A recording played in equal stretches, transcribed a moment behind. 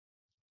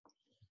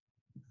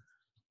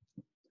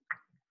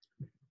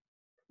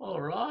All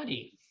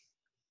righty.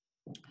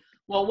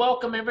 Well,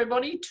 welcome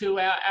everybody to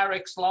our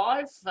ARIIX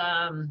Live.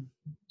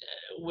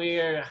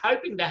 We're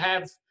hoping to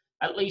have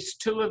at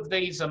least 2 of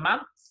these a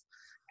month,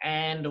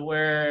 and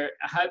we're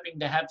hoping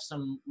to have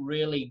some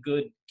really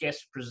good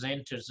guest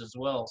presenters as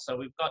well. So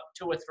we've got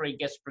 2 or 3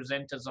 guest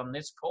presenters on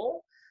this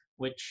call,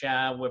 which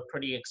we're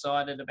pretty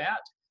excited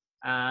about.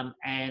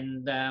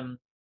 And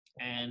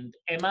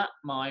Emma,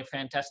 my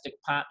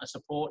fantastic partner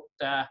support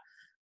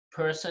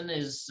person,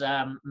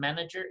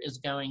 manager, is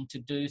going to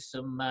do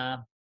some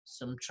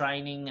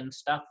training and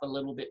stuff a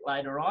little bit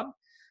later on.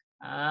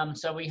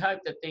 So we hope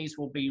that these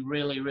will be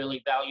really,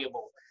 really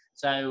valuable.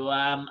 So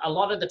a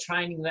lot of the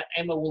training that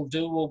Emma will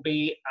do will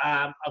be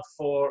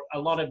for a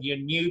lot of your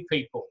new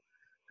people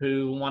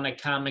who want to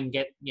come and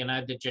get,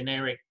 the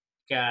generic,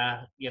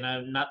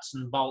 nuts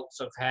and bolts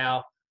of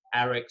how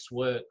ARIIX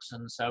works.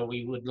 And so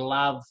we would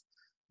love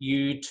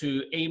you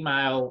to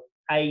email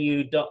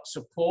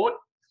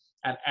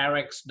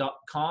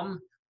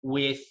au.support@ariix.com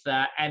with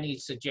any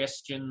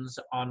suggestions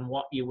on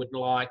what you would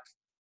like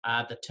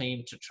the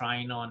team to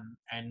train on,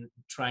 and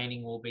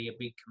training will be a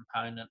big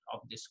component of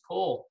this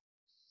call.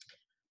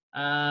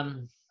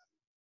 So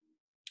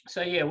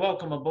yeah,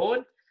 welcome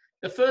aboard.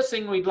 The first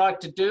thing we'd like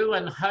to do,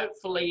 and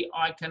hopefully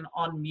I can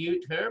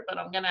unmute her, but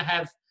I'm going to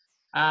have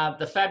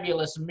the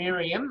fabulous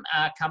Miriam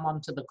come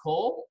onto the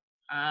call.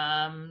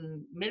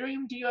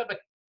 Miriam, do you have a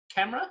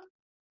camera?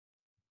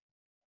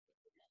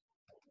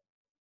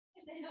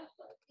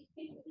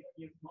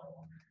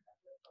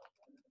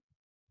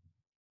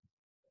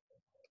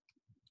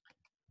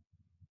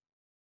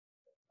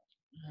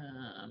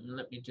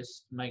 Let me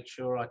just make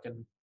sure I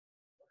can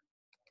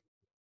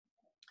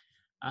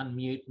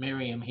unmute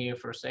Miriam here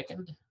for a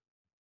second.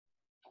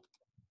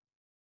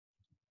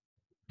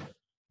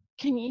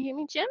 Can you hear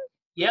me, Jim?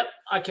 Yep,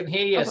 I can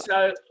hear you.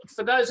 So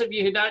for those of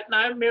you who don't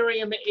know,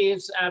 Miriam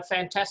is a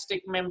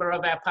fantastic member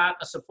of our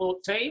partner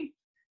support team.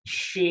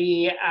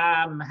 She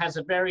has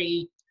a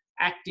very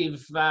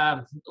active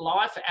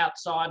life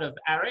outside of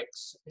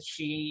ARIIX.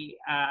 She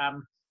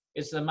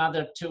is the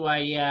mother to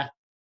a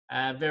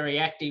very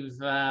active,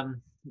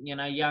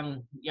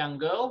 young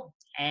girl,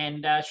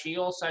 and she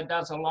also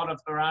does a lot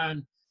of her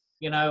own,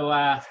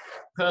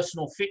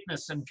 personal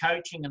fitness and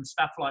coaching and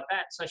stuff like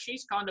that. So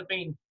she's kind of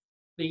been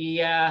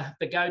the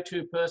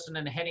go-to person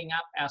and heading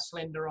up our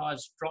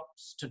Slenderized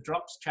Drops to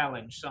Drops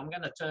challenge. So I'm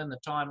going to turn the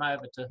time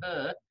over to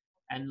her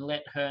and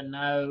let her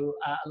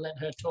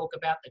talk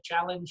about the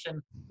challenge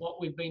and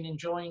what we've been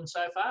enjoying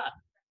so far.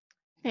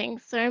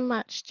 Thanks so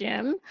much,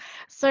 Jim.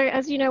 So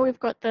as you know, we've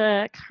got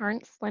the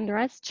current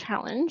Slenderized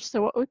challenge.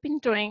 So what we've been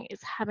doing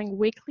is having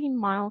weekly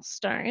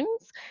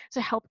milestones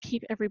to help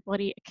keep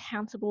everybody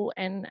accountable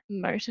and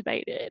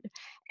motivated.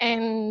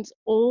 And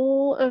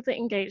all of the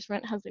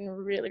engagement has been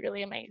really,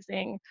 really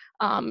amazing.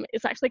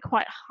 It's actually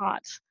quite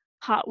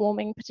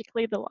heartwarming,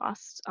 particularly the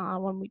last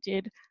one we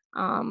did,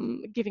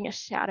 giving a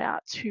shout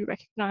out to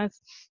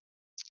recognize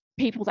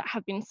people that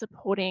have been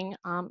supporting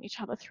each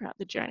other throughout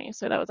the journey.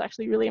 So that was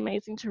actually really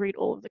amazing to read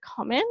all of the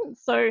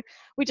comments. So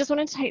we just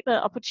want to take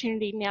the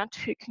opportunity now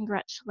to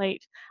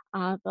congratulate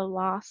the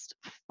last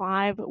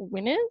 5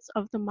 winners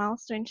of the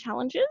milestone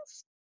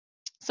challenges.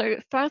 So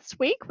first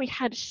week we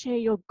had share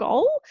your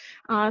goal.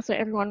 So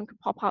everyone could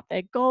pop up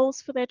their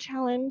goals for their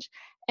challenge.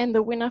 And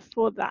the winner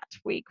for that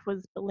week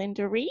was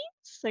Belinda Reed.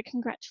 So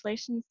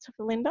congratulations to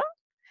Belinda.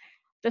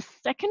 The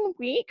second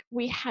week,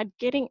 we had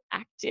getting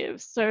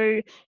active.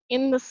 So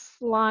in the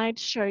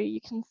slideshow, you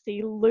can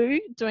see Lou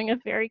doing a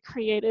very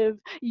creative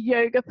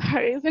yoga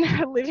pose in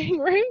her living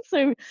room.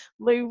 So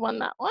Lou won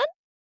that one.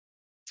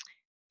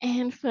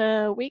 And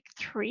for week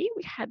 3,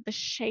 we had the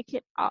Shake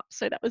It Up.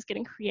 So that was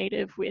getting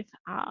creative with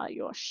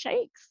your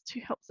shakes to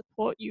help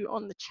support you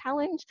on the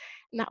challenge.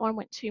 And that one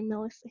went to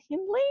Melissa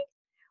Hindley.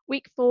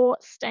 Week 4,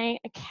 staying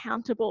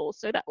accountable.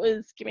 So that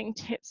was giving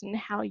tips on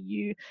how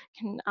you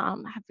can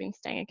have been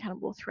staying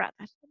accountable throughout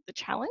the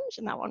challenge.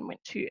 And that one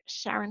went to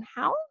Sharon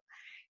Howell.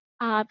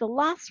 The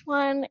last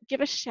one,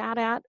 give a shout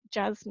out,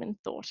 Jasmine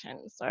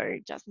Thornton. So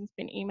Jasmine's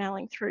been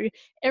emailing through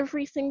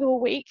every single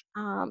week,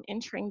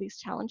 entering these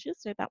challenges.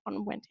 So that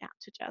one went out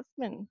to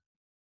Jasmine.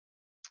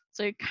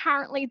 So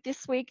currently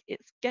this week,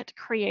 it's get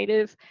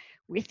creative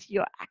with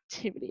your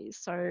activities.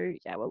 So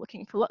yeah, we're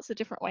looking for lots of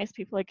different ways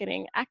people are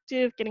getting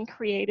active, getting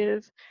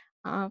creative.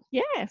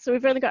 Yeah, so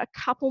we've only got a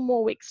couple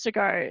more weeks to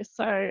go.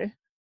 So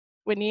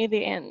we're near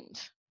the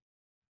end.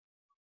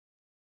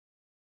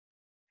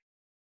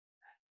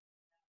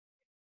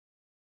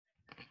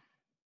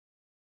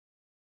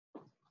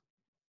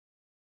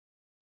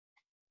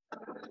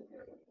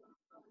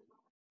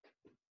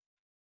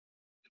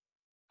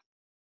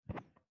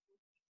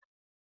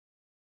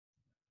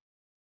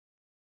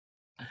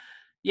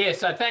 Yeah,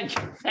 so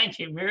thank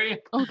you, Miriam.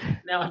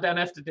 Okay. Now I don't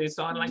have to do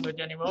sign language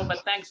anymore,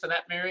 but thanks for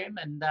that, Miriam.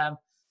 And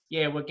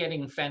yeah, we're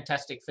getting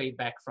fantastic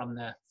feedback from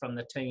the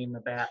team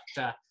about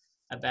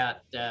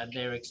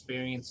their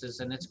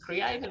experiences, and it's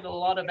created a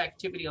lot of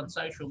activity on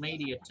social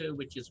media too,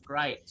 which is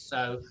great.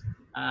 So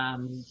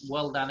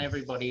well done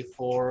everybody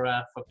for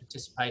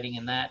participating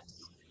in that.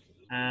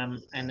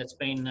 and it's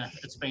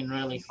been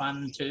really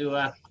fun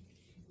to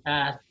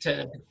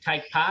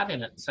take part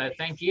in it. So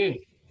thank you.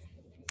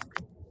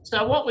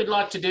 So what we'd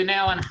like to do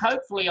now, and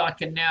hopefully I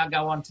can now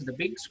go onto the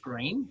big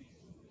screen,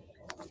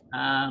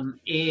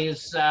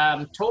 is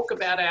talk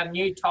about our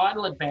new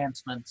title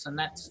advancements, and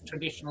that's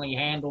traditionally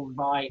handled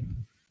by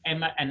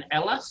Emma and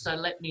Ella. So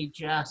let me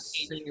just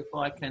see if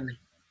I can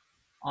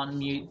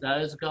unmute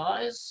those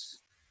guys.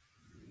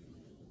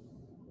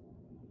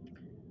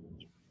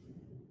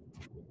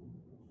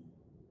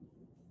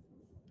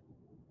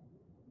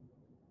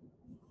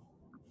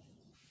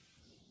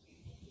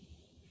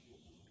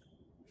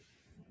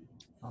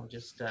 I'll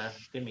just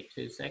give me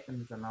 2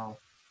 seconds and I'll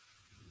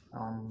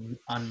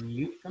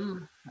unmute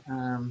them.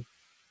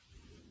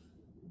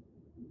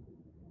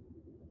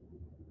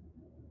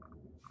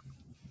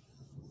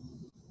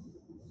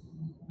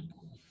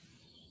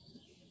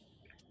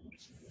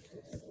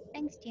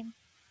 Thanks, Jim.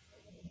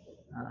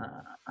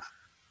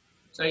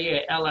 So yeah,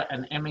 Ella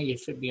and Emma, you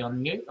should be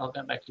on mute. I'll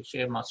go back to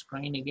share my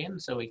screen again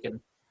so we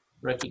can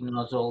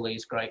recognise all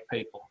these great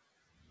people.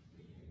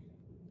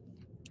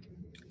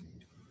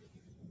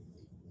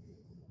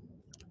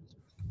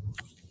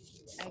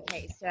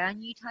 Okay, so our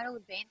new title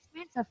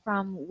advancements are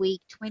from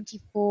week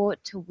 24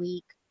 to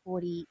week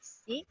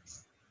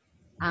 46,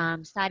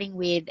 starting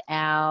with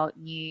our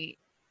new,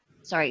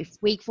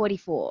 week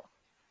 44,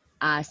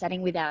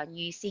 starting with our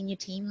new senior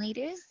team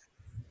leaders.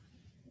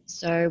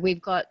 So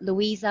we've got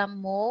Louisa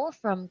Moore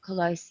from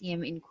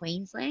Colosseum in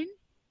Queensland.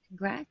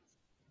 Congrats.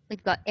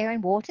 We've got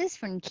Erin Waters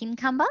from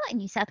Kincumber in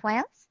New South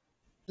Wales.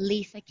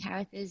 Lisa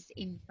Carruthers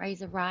in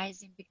Fraser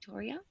Rise in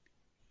Victoria.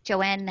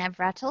 Joanne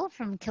Navratil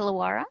from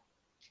Killawarra.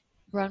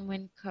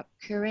 Bronwyn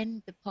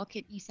Curran, The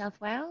Pocket, New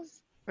South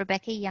Wales.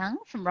 Rebecca Young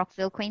from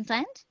Rockville,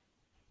 Queensland.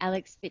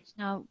 Alex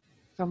Fitchner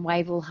from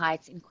Wavell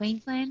Heights in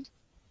Queensland.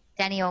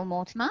 Danielle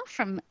Mortimer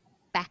from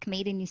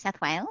Backmead in New South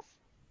Wales.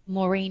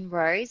 Maureen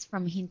Rose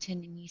from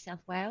Hinton in New South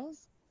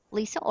Wales.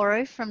 Lisa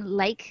Oro from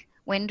Lake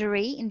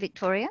Wendouree in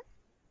Victoria.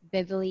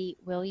 Beverly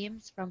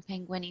Williams from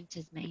Penguin in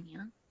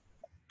Tasmania.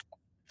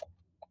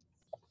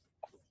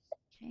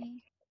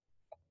 Okay.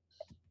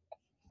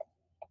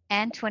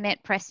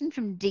 Antoinette Preston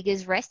from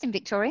Diggers Rest in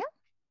Victoria.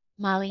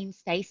 Marlene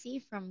Stacey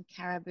from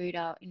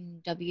Carabooda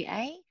in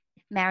WA.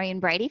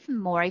 Marion Brady from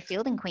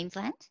Morayfield in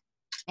Queensland.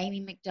 Amy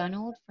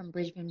McDonald from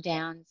Brisbane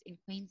Downs in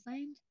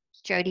Queensland.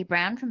 Jodie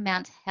Brown from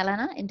Mount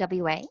Helena in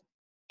WA.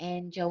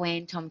 And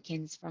Joanne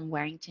Tompkins from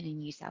Warrington in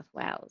New South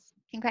Wales.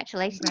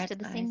 Congratulations to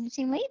the senior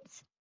team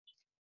leads.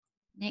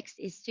 Next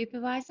is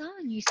supervisor,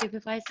 new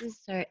supervisors.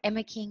 So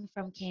Emma King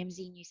from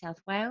Camsey, New South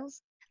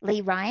Wales.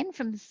 Lee Ryan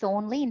from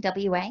Thornley in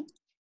WA.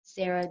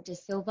 Sarah De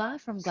Silva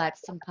from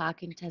Gladstone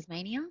Park in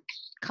Tasmania.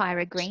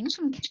 Kyra Green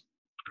from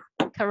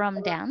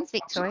Carrum Downs,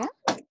 Victoria.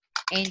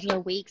 Angela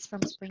Weeks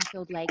from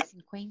Springfield Lakes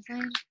in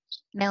Queensland.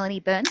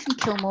 Melanie Burns from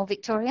Kilmore,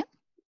 Victoria.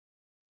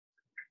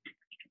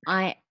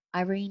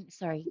 Irene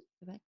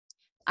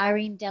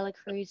Dela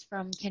Cruz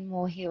from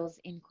Kenmore Hills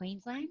in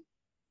Queensland.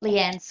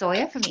 Leanne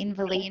Sawyer from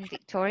Inverleigh in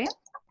Victoria.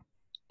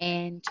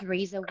 And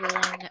Teresa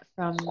Willen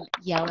from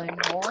Yellow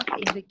North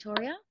in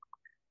Victoria.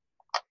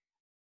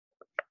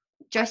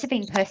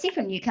 Josephine Percy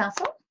from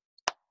Newcastle.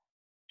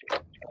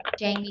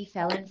 Jamie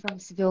Fallon from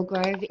Seville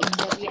Grove in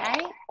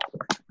WA.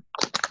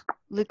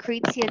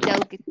 Lucrezia Del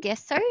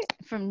Gesso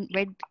from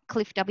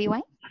Redcliffe, WA.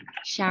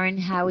 Sharon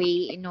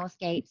Howie in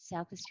Northgate,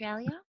 South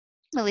Australia.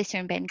 Melissa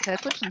and Ben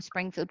Kirkwood from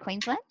Springfield,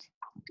 Queensland.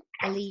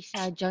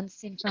 Alicia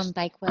Johnson from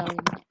Bakewell in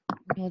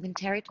Northern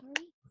Territory.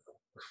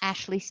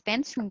 Ashley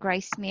Spence from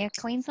Gracemere,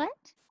 Queensland.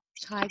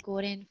 Ty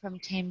Gordon from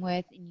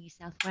Tamworth in New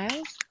South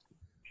Wales.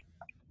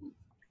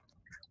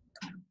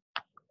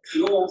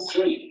 Floor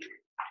 3.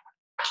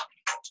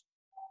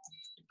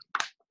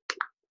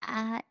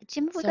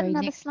 Jim, have we got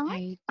another slide?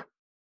 Page.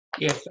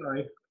 Yeah,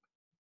 sorry.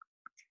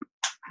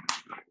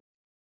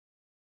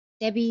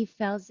 Debbie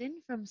Felsen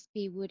from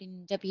Spearwood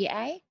in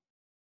WA.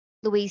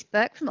 Louise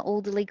Burke from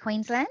Alderley,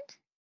 Queensland.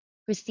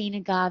 Christina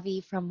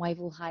Garvey from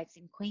Wavell Heights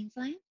in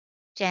Queensland.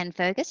 Jan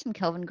Fergus from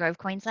Kelvin Grove,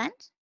 Queensland.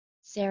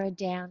 Sarah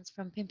Downs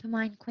from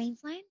Pimpamine,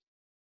 Queensland.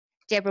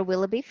 Deborah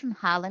Willoughby from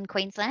Harlan,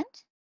 Queensland.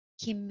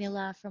 Kim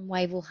Miller from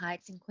Wavell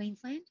Heights in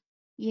Queensland.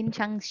 Yin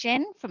Chung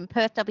Shen from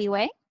Perth,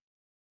 WA.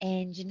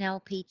 And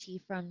Janelle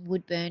Peachy from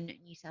Woodburn,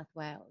 New South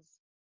Wales.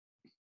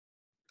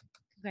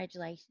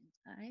 Congratulations,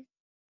 guys.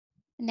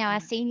 Now our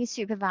senior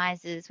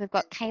supervisors, we've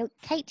got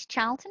Kate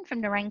Charlton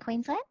from Nerang,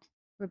 Queensland.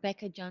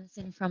 Rebecca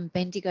Johnson from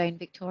Bendigo in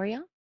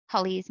Victoria.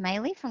 Holly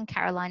Ismaili from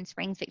Caroline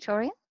Springs,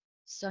 Victoria.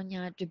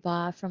 Sonia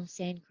Dubar from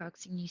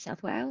Sandcrocs in New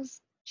South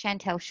Wales.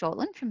 Chantel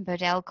Shortland from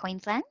Burdell,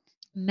 Queensland.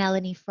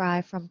 Melanie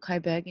Fry from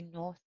Coburg in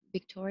North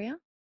Victoria.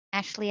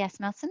 Ashley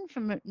Asmussen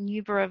from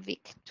Newborough,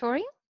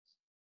 Victoria.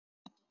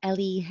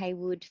 Ellie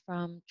Haywood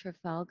from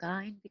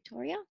Trafalgar in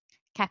Victoria.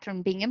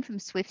 Catherine Bingham from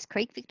Swifts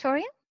Creek,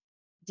 Victoria.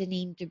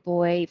 Deneen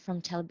Dubois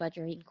from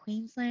Talbudgery in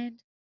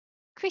Queensland.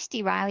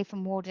 Christy Riley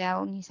from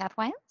Wardell, New South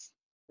Wales.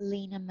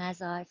 Lena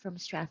Mazai from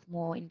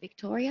Strathmore in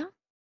Victoria.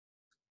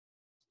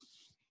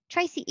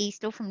 Tracy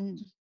Eastle from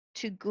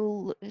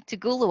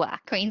Toogoolawah,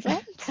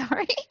 Queensland.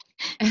 Sorry.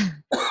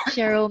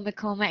 Cheryl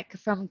McCormack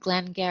from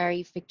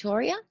Glengarry,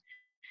 Victoria.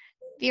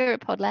 Vera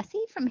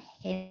Podlassie from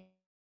Hendra,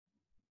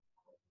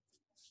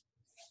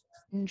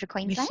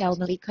 Queensland. Michelle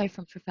Maliko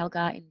from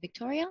Trafalgar in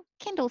Victoria.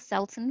 Kendall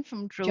Selton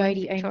from Drouin,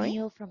 Jodie Victoria.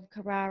 O'Neill from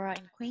Carrara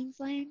in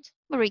Queensland.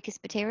 Marika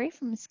Spiteri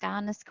from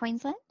Scarness,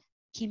 Queensland.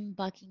 Kim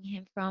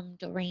Buckingham from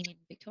Doreen in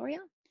Victoria.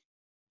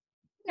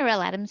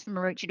 Narelle Adams from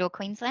Maroochydore,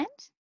 Queensland.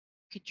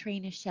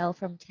 Katrina Shell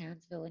from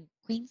Townsville in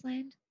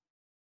Queensland.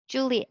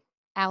 Julie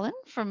Allen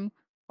from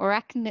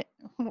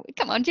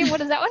Come on, Jim, what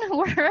is that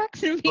one?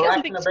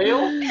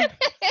 Arachnabeal.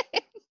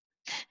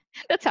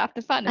 That's half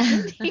the fun,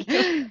 isn't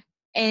it?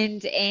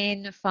 And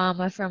Anne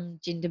Farmer from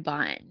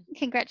Jindabyne.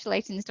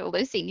 Congratulations to all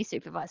those senior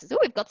supervisors. Oh,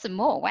 we've got some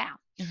more. Wow.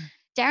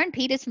 Darren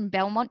Peters from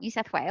Belmont, New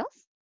South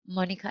Wales.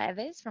 Monica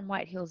Evers from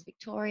White Hills,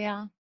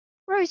 Victoria.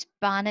 Rose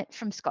Barnett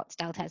from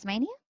Scottsdale,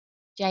 Tasmania.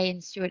 Jay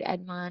and Stuart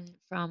Adman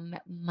from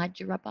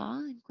Mudgeeraba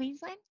in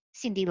Queensland.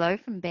 Cindy Lowe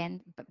from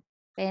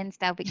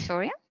Bairnsdale,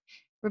 Victoria.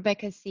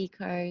 Rebecca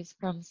Seacos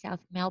from South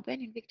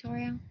Melbourne in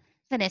Victoria.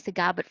 Vanessa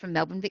Garbutt from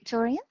Melbourne,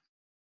 Victoria.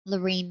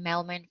 Lorene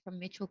Melman from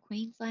Mitchell,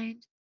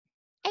 Queensland.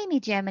 Amy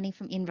Germany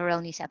from Inverell,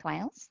 New South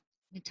Wales.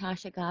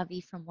 Natasha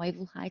Garvey from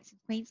Wavell Heights in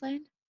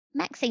Queensland.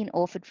 Maxine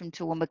Orford from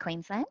Toowoomba,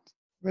 Queensland.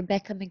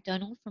 Rebecca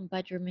McDonald from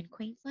Budrum in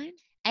Queensland.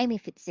 Amy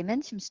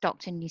Fitzsimmons from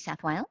Stockton, New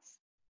South Wales.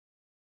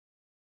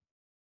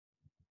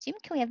 Jim,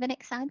 can we have the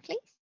next slide, please?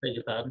 Beg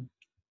your pardon.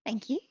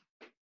 Thank you.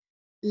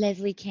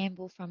 Leslie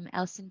Campbell from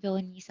Elsonville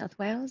in New South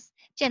Wales.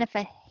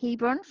 Jennifer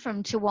Hebron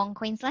from Toowong,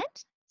 Queensland.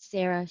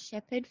 Sarah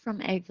Shepherd from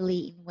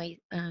Averley in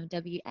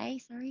WA.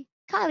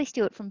 Kylie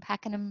Stewart from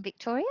Pakenham,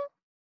 Victoria.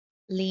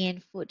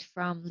 Leanne Foote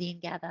from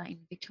Leongatha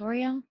in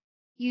Victoria.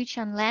 Yu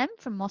Chun Lam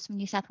from Mossam,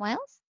 New South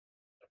Wales.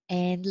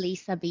 And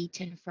Lisa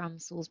Beaton from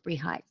Salisbury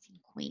Heights in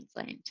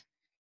Queensland.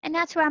 And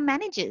now to our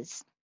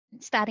managers,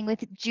 starting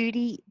with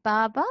Judy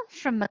Barber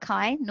from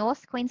Mackay,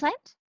 North Queensland.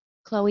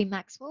 Chloe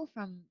Maxwell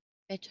from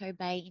Beto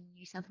Bay in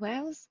New South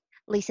Wales.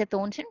 Lisa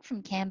Thornton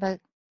from Canberra,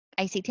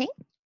 ACT.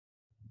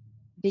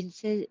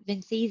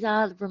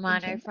 Vinceza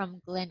Romano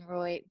from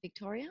Glenroy,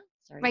 Victoria.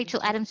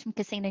 Rachel Adams from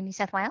Casino, New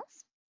South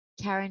Wales.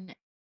 Karen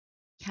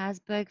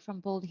Casberg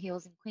from Bald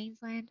Hills in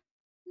Queensland.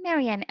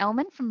 Marianne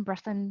Ellman from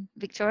Bruthen,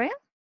 Victoria.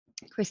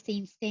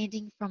 Christine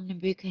Standing from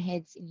Nambucca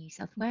Heads in New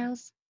South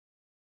Wales.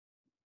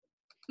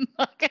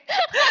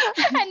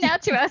 And now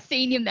to our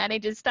senior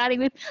managers, starting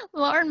with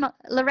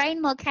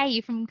Lorraine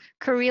Mulcahy from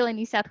Carrilla,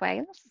 New South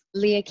Wales.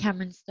 Leah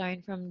Cameron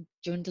Stone from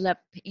Joondalup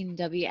in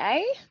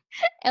WA.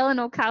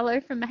 Eleanor Carlo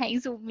from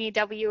Hazelmere,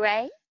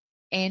 WA.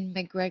 Anne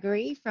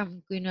McGregory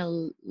from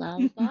Goonellumba.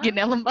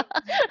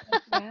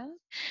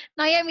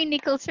 Naomi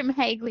Nichols from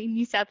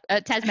Hagley,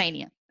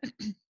 Tasmania.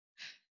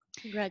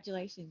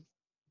 Congratulations.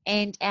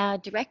 And our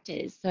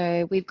directors.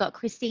 So we've got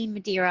Christine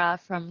Madeira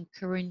from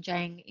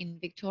Kurunjang in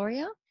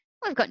Victoria.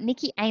 We've got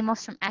Nikki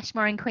Amos from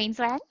Ashmore in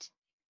Queensland.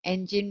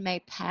 And Jin May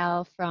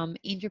Powell from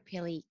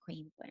Indooroopilly,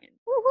 Queensland.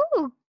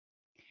 Woohoo!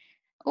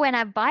 Oh, and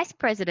our vice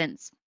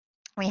presidents.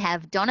 We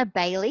have Donna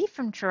Bailey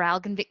from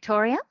Traralgon,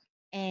 Victoria.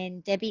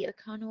 And Debbie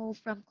O'Connell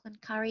from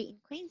Cloncurry in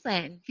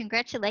Queensland.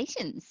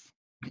 Congratulations.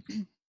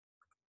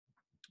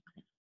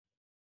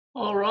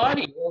 All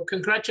righty. Well,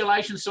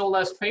 congratulations to all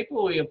those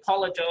people. We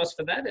apologise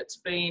for that.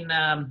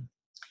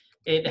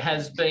 It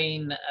has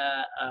been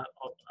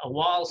a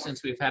while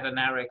since we've had an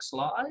ARIIX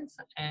live,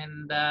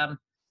 and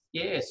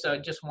so I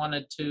just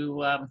wanted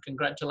to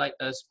congratulate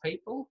those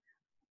people.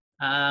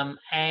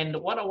 And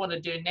what I want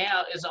to do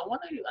now is I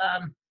want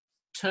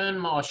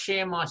to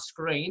share my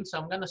screen. So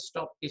I'm going to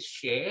stop this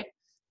share,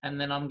 and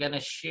then I'm going to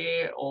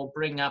share or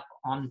bring up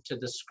onto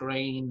the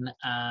screen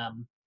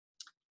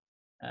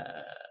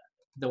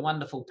the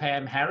wonderful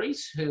Pam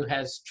Harris, who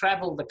has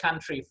travelled the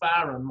country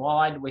far and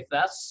wide with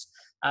us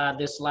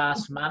this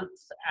last month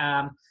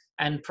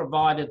and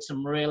provided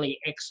some really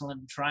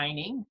excellent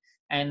training.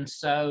 And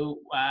so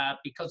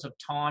because of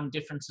time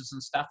differences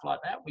and stuff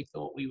like that, we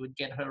thought we would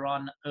get her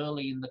on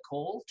early in the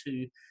call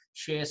to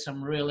share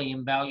some really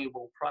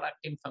invaluable product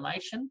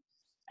information.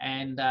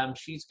 And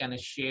she's going to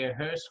share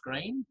her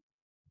screen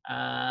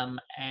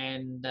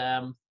and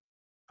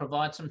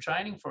provide some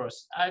training for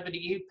us. Over to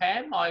you,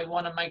 Pam. I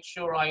want to make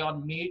sure I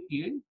unmute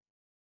you.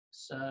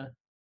 So,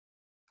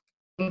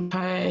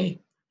 okay.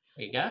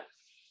 There you go.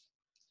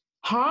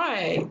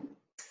 Hi.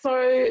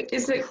 So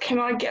can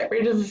I get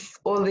rid of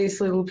all these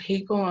little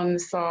people on the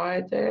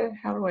side there?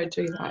 How do I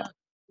do that?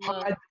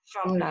 Hide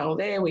the thumbnail.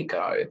 There we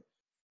go.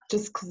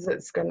 Just because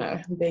it's going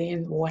to be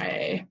in the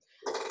way.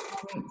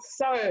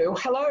 So,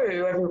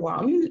 hello,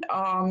 everyone.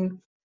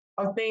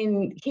 I've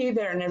been here,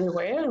 there and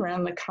everywhere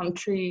around the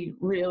country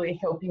really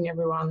helping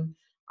everyone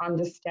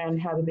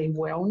understand how to be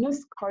wellness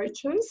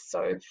coaches.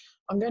 So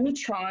I'm going to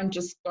try and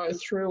just go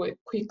through it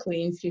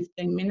quickly in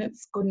 15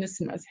 minutes.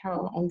 Goodness knows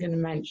how I'm going to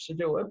manage to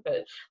do it,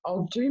 but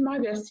I'll do my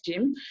best,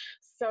 Jim.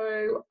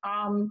 So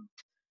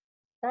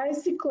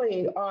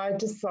basically I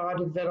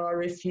decided that I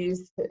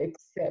refused to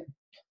accept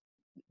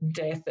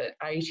death at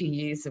 80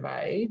 years of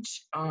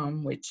age,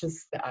 which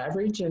is the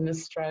average in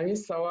Australia.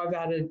 So I've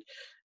added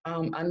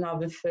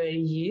another 30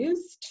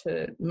 years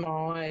to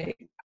my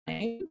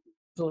aim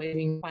of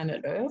leaving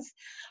planet Earth.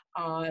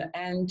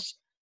 And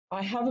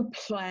I have a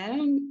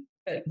plan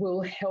that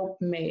will help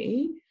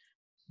me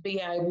be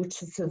able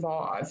to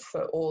survive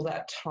for all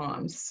that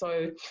time.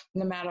 So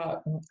no matter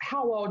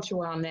how old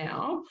you are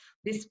now,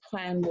 this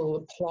plan will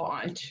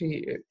apply to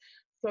you.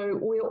 So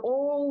we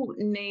all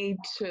need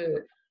to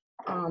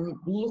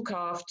look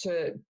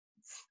after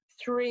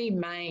three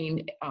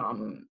main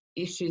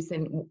issues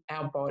in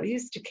our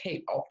bodies to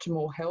keep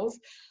optimal health.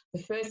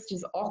 The first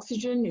is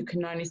oxygen. You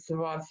can only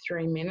survive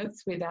 3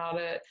 minutes without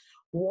it.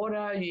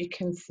 Water, you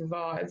can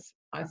survive,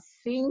 I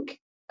think,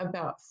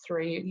 about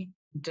 3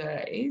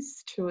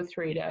 days, 2 or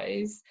 3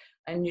 days,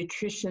 and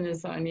nutrition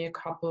is only a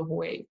couple of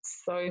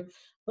weeks. So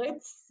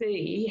let's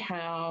see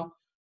how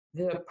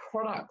the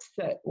products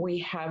that we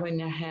have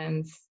in our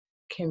hands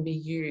can be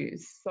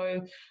used.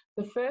 So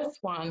the first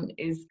one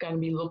is going to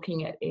be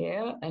looking at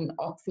air and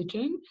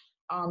oxygen.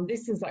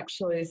 This is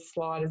actually a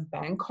slide of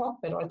Bangkok,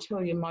 but I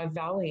tell you, my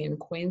valley in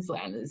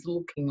Queensland is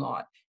looking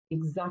like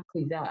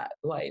exactly that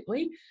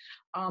lately.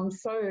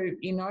 So,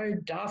 you know,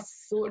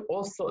 dust, soot,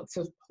 all sorts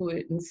of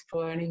pollutants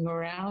floating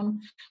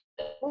around.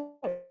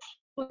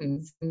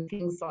 Pollutants and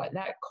things like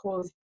that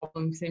cause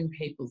problems in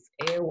people's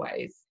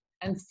airways.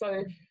 And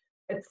so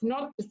it's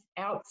not just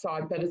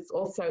outside, but it's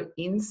also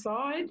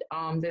inside.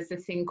 There's a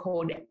thing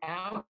called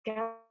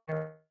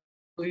outgas,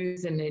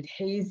 glues and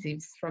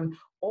adhesives from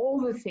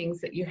all the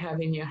things that you have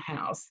in your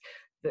house,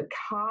 the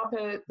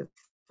carpet, the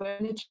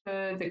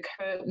furniture, the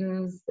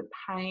curtains, the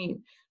paint,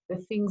 the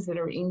things that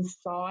are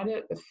inside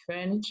it, the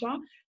furniture,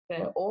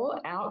 they're all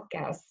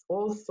outgas,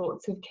 all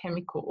sorts of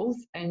chemicals,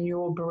 and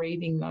you're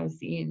breathing those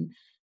in.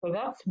 So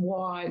that's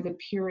why the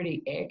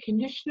Purity air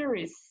conditioner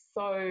is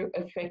so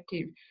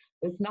effective.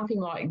 There's nothing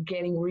like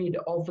getting rid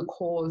of the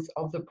cause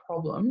of the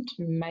problem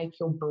to make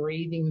your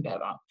breathing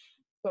better.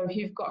 So if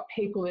you've got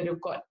people that have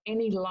got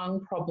any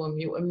lung problem,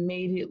 you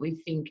immediately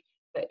think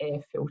the air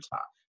filter.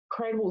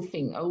 Incredible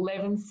thing,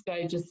 11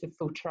 stages of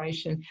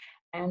filtration,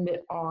 and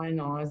it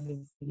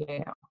ionizes the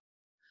air.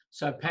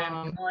 So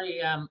Pam,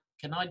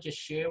 can I just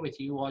share with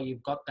you while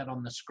you've got that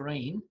on the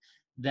screen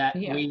that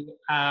we,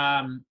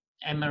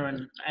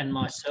 Emma and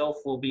myself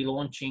will be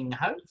launching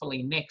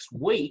hopefully next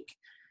week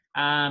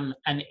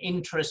an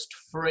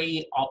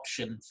interest-free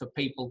option for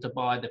people to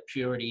buy the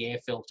Purity air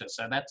filter.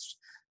 So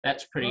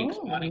that's pretty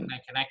exciting.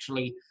 They can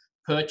actually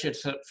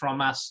purchase it from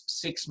us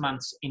 6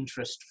 months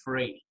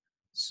interest-free.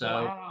 So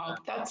wow,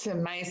 that's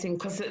amazing,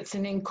 because it's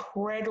an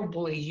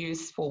incredibly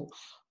useful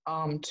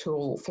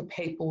tool for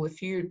people.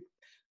 If you're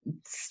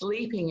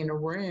sleeping in a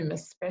room,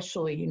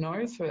 especially, you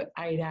know, for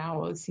 8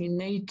 hours, you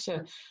need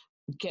to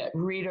get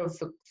rid of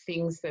the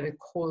things that are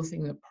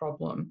causing the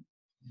problem.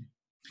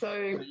 So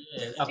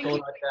yeah, I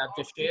thought I'd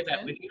just share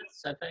that with you.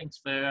 So thanks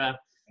for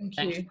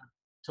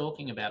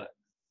talking about it.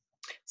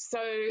 So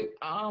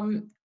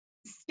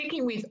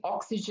sticking with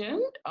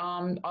oxygen,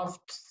 I've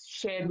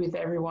shared with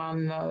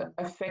everyone the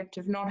effect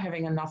of not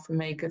having enough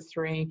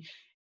omega-3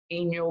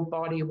 in your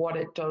body, what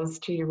it does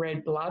to your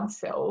red blood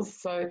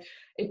cells. So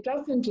it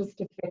doesn't just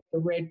affect the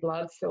red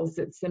blood cells,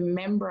 it's the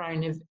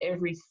membrane of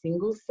every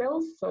single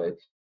cell. So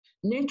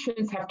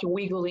nutrients have to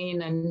wiggle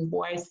in and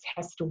waste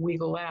has to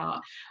wiggle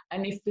out.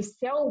 And if the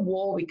cell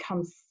wall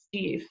becomes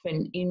stiff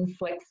and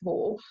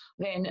inflexible,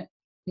 then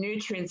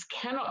nutrients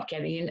cannot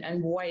get in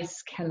and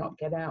waste cannot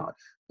get out.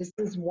 This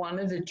is one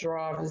of the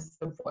drivers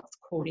of what's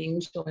called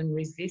insulin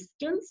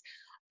resistance.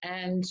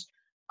 And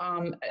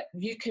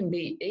you can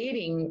be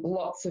eating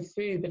lots of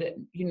food, but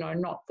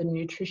the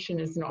nutrition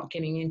is not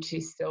getting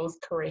into cells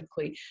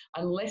correctly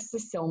unless the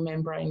cell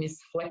membrane is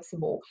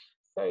flexible.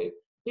 So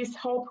this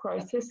whole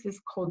process is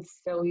called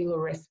cellular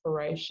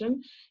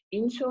respiration.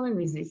 Insulin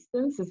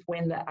resistance is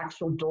when the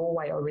actual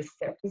doorway or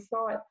receptor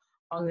site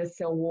on the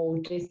cell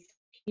wall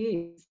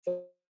disappears.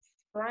 So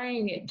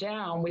spraying it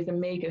down with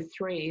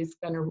omega-3 is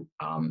going to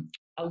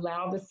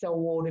allow the cell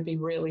wall to be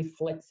really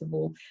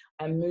flexible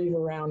and move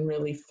around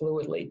really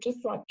fluidly,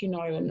 just like, you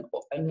know,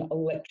 an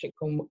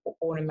electrical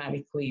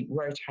automatically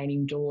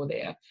rotating door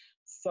there.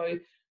 So if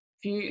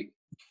you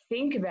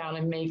think about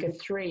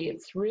omega-3,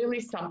 it's really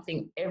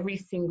something every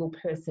single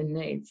person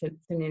needs.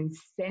 It's an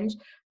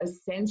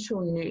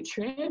essential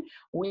nutrient.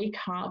 We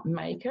can't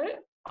make it.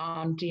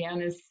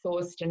 Deanna's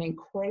sourced an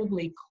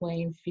incredibly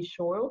clean fish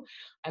oil,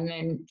 and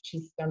then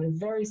she's done a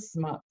very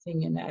smart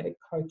thing and added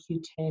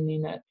CoQ10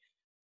 in it.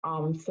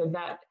 So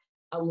that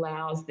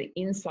allows the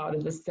inside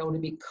of the cell to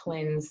be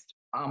cleansed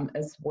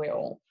as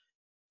well.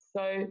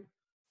 So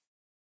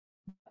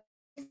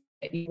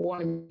you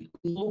want to be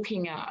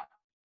looking at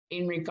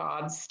in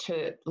regards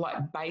to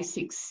like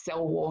basic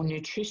cell wall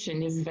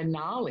nutrition is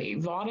Vanali.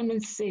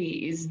 Vitamin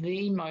C is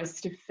the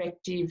most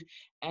effective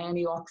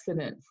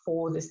antioxidant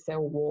for the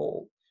cell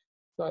wall.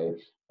 So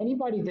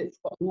anybody that's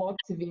got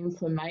lots of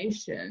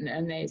inflammation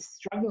and they're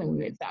struggling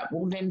with that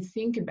will then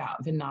think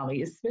about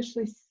Vanali,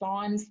 especially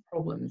sinus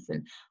problems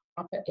and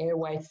upper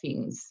airway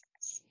things.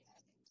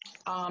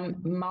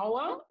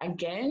 Moa,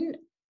 again,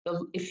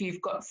 if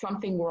you've got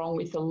something wrong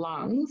with the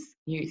lungs,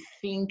 you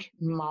think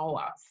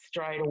moa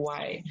straight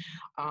away.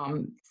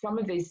 Some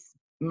of these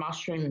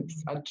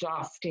mushrooms are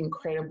just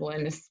incredible,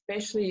 and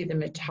especially the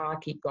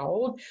Mataki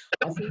Gold.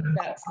 I think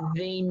that's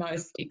the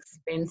most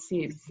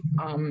expensive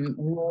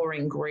raw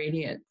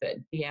ingredient that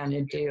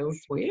Deanna deals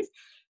with.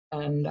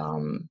 And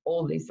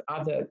all these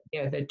other,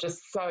 they're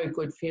just so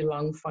good for your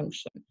lung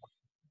function.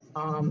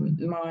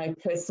 My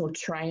personal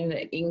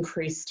trainer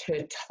increased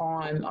her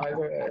time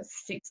over a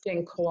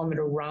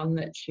 16-kilometre run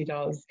that she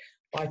does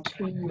by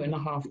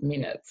 2.5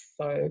 minutes.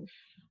 So,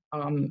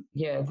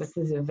 this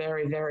is a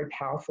very, very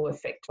powerful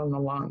effect on the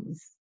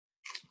lungs.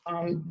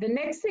 The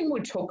next thing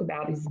we'll talk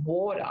about is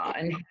water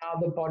and how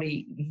the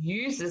body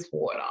uses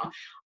water.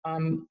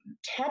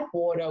 Tap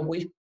water,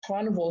 we've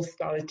kind of all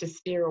started to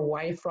steer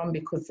away from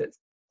because it's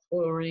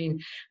chlorine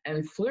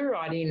and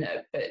fluoride in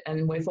it,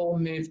 and we've all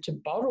moved to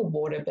bottled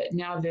water, but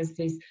now there's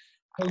these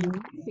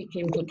horrific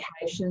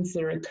implications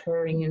that are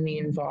occurring in the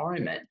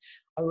environment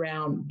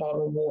around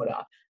bottled water.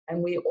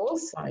 And we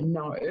also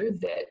know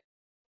that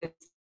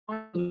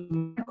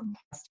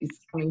microplastic is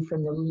coming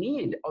from the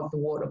lid of the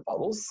water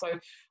bottles, so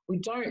we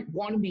don't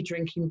want to be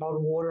drinking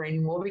bottled water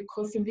anymore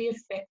because of the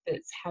effect that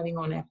it's having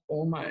on our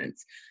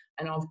hormones.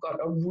 And I've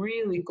got a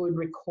really good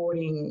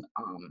recording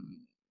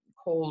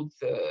called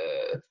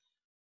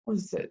what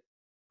is it?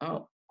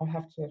 Oh,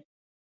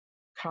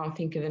 can't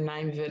think of the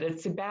name of it.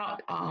 It's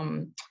about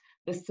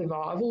the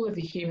survival of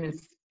the human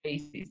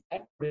species,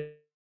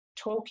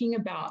 talking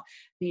about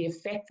the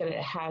effect that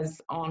it has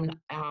on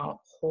our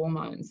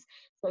hormones.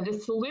 So the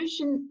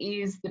solution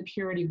is the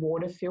Purity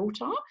Water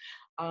Filter,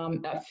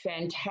 a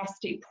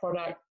fantastic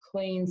product,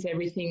 cleans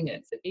everything,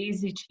 it's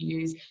easy to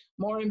use.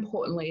 More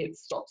importantly, it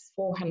stops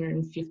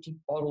 450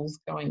 bottles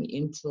going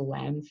into the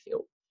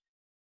landfill.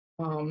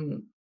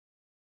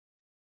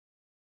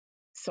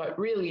 So it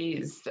really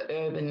is the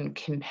urban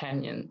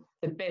companion,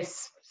 the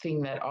best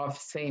thing that I've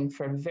seen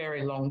for a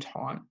very long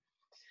time.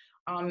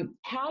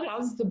 How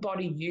does the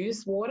body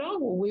use water?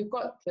 Well, we've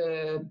got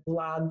the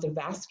blood, the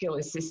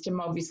vascular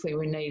system. Obviously,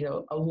 we need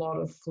a lot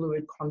of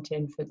fluid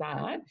content for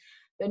that.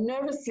 The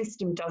nervous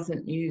system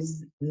doesn't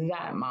use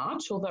that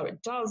much, although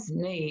it does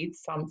need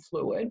some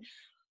fluid.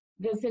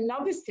 There's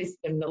another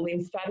system, the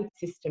lymphatic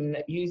system,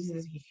 that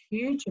uses a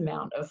huge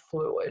amount of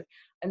fluid.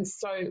 And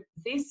so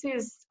this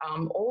is,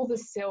 all the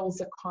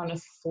cells are kind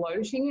of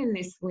floating in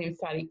this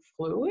lymphatic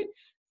fluid.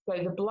 So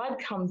the blood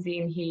comes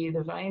in here,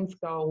 the veins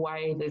go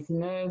away, there's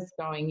nerves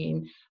going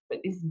in, but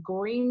this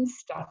green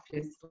stuff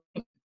is,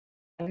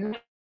 and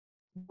that's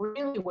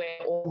really where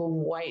all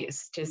the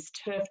waste is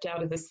turfed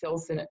out of the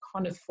cells, and it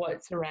kind of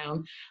floats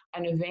around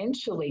and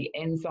eventually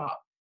ends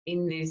up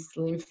in these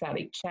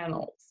lymphatic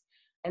channels.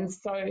 And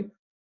so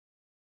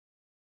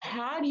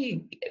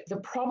the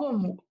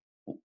problem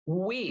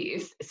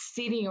with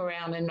sitting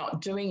around and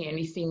not doing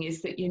anything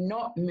is that you're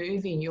not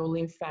moving your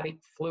lymphatic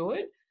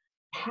fluid.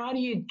 How do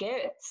you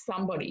get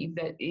somebody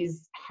that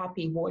is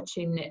happy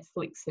watching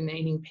Netflix and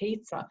eating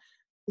pizza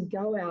to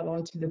go out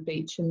onto the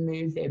beach and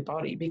move their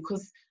body?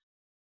 Because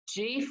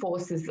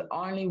G-force is the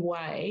only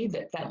way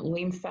that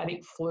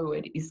lymphatic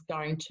fluid is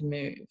going to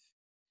move.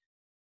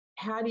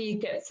 How do you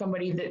get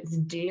somebody that's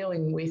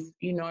dealing with,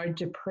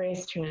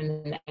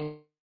 depression and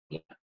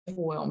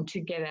overwhelm to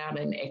get out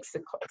and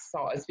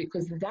exercise?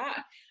 Because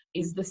that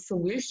is the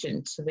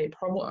solution to their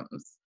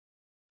problems.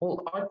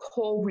 Well, I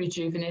call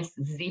Rejuveness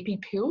zippy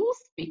pills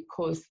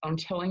because I'm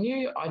telling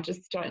you, I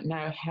just don't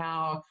know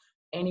how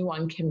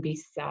anyone can be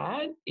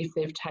sad if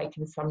they've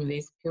taken some of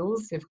these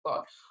pills. They've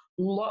got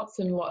lots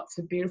and lots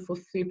of beautiful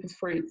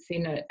superfruits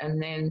in it,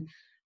 and then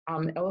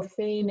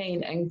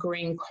L-theanine and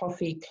green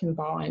coffee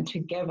combined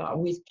together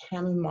with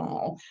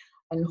chamomile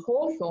and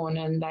hawthorn,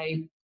 and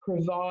they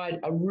provide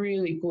a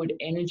really good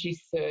energy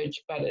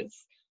surge, but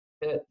it's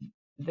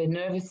the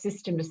nervous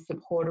system is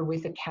supported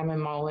with the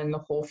chamomile, and the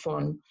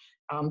hawthorn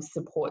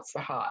supports the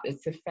heart.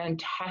 It's a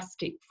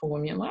fantastic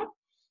formula.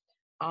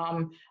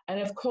 And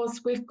of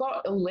course, we've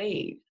got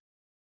ARIIX,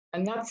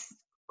 and that's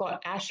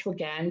got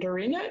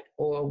ashwagandha in it,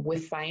 or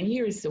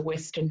withania is the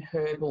Western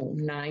herbal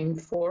name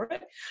for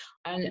it.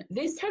 And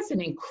this has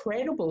an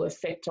incredible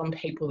effect on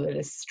people that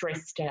are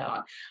stressed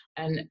out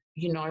and,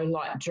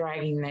 like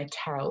dragging their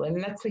tail.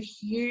 And that's a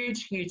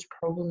huge, huge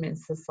problem in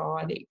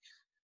society.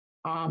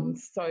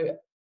 So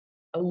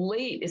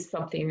ARIIX is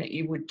something that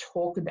you would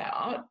talk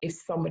about if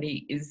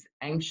somebody is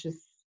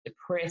anxious,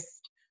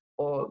 depressed,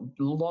 or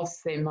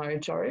lost their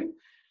mojo.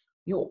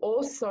 You'll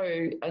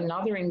also,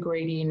 another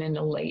ingredient in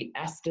ARIIX,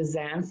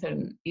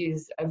 astaxanthin,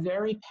 is a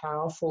very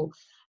powerful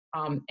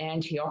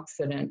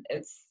antioxidant.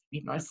 It's,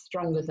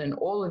 stronger than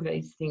all of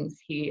these things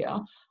here.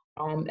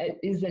 It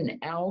is an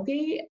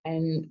algae,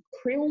 and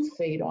krill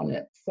feed on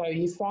it. So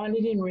you find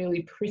it in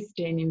really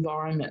pristine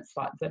environments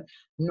like the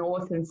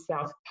North and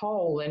South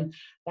Pole, and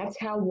that's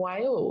how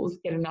whales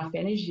get enough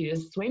energy to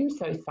swim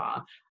so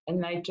far.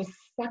 And they just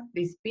suck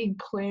these big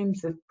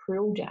plumes of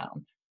krill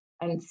down.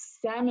 And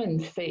salmon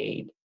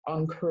feed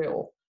on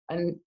krill.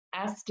 And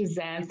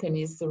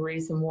astaxanthin is the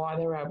reason why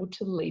they're able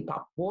to leap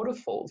up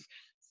waterfalls.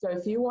 So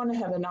if you want to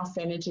have enough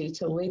energy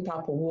to leap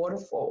up a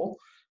waterfall,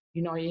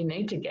 you know, you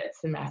need to get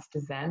some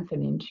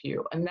astaxanthin into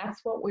you. And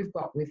that's what we've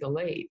got with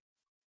ARIIX.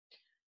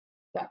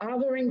 The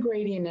other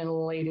ingredient in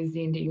ARIIX is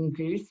Indian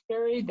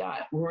gooseberry.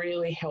 That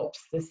really helps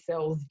the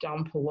cells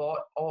dump a lot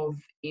of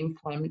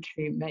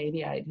inflammatory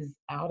mediators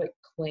out. It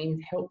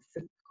cleans, helps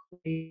it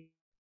clean.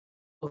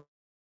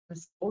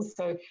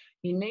 Also,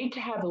 you need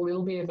to have a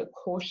little bit of a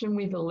caution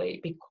with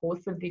ARIIX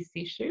because of this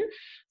issue.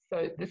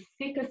 So the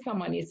sicker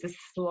someone is, the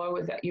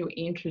slower that you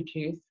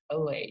introduce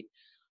ARIIX.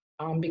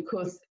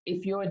 Because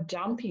if you're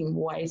dumping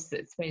waste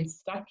that's been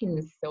stuck in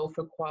the cell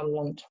for quite a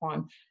long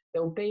time,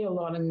 there'll be a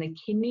lot and the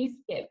kidneys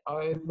get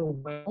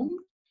overwhelmed.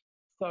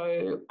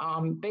 So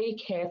be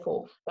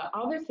careful. The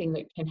other thing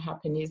that can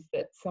happen is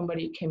that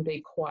somebody can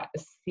be quite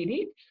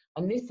acidic,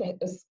 and this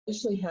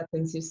especially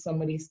happens if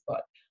somebody's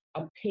got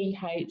a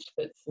pH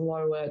that's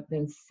lower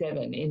than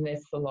 7 in their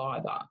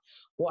saliva.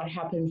 What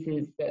happens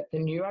is that the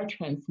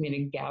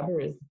neurotransmitter GABA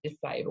is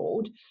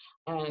disabled,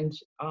 and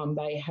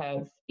they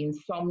have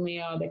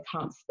insomnia, they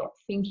can't stop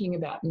thinking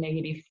about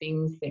negative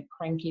things, they're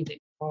cranky, they're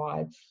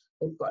tired,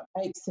 they've got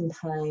aches and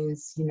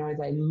pains, you know,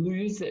 they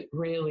lose it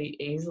really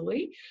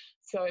easily.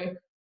 So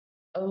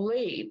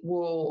ARIIX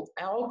will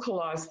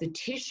alkalize the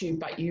tissue,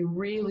 but you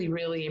really,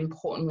 really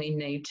importantly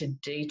need to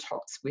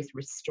detox with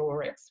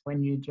RestoreX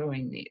when you're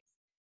doing this,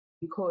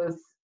 because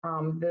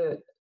the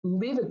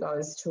liver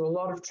goes to a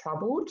lot of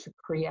trouble to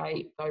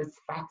create those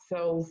fat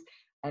cells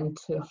and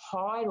to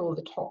hide all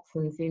the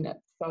toxins in it.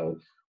 So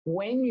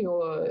when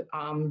you're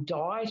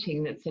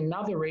dieting, that's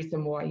another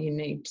reason why you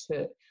need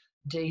to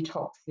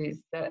detox,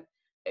 is that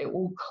it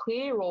will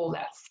clear all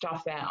that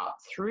stuff out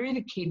through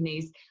the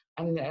kidneys,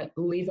 and the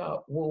liver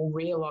will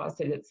realise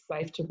that it's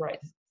safe to break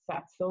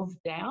fat cells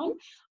down,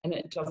 and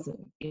it doesn't,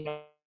 you know.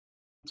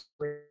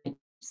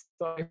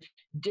 So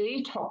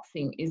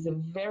detoxing is a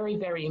very,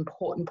 very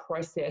important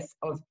process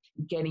of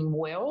getting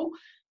well,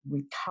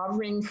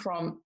 recovering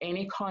from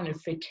any kind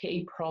of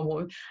fatigue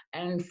problem,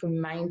 and for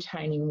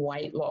maintaining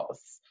weight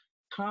loss.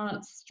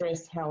 Can't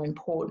stress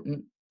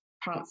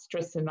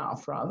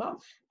enough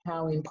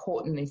how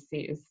important this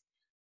is,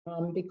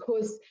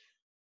 because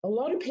a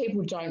lot of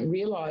people don't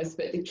realise,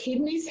 but the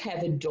kidneys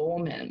have a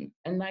doorman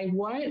and they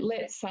won't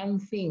let some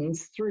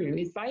things through.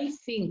 If they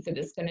think that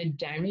it's going to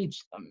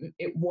damage them,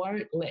 it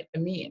won't let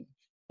them in.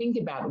 Think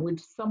about it. Would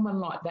someone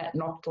like that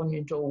knocked on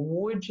your door,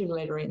 would you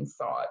let her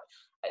inside?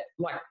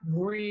 Like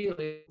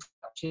really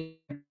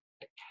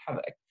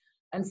havoc.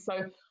 And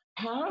so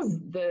how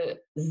the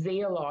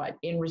zeolite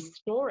in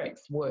RestoreX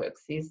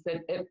works is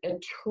that it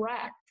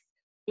attracts,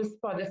 just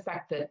by the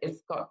fact that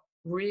it's got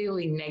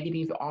really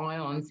negative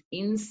ions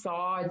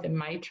inside the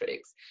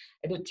matrix,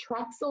 it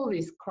attracts all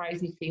these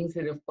crazy things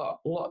that have got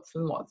lots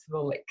and lots of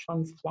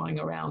electrons flying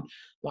around,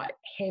 like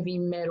heavy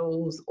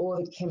metals, all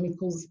the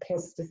chemicals,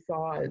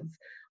 pesticides,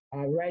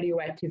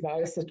 radioactive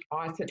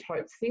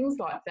isotopes, things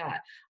like that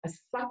are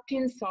sucked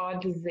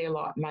inside the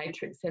zeolite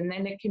matrix, and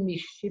then it can be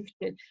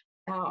shifted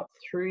out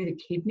through the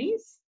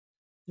kidneys.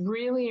 It's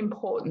really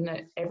important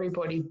that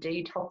everybody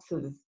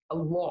detoxes a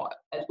lot,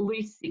 at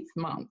least 6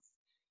 months.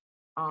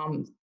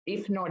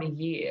 If not a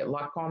year.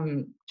 Like,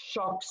 I'm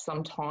shocked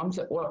sometimes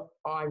at what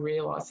I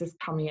realise is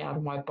coming out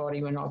of my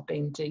body when I've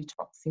been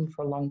detoxing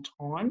for a long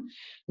time.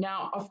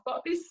 Now, I've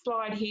got this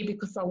slide here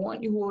because I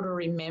want you all to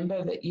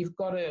remember that you've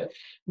got to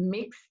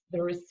mix the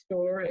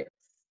RestoreX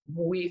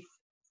with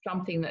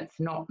something that's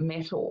not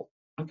metal.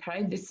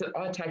 Okay,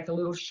 I take a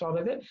little shot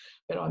of it,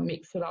 but I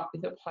mix it up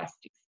with a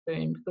plastic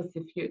spoon, because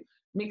if you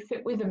mix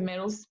it with a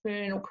metal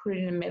spoon or put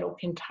it in a metal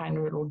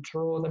container, it'll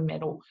draw the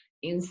metal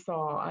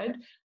inside.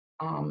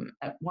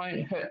 It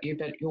won't hurt you,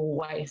 but you'll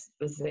waste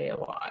the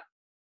zeolite.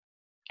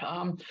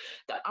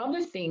 The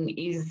other thing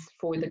is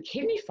for the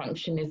kidney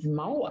function is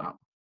moa.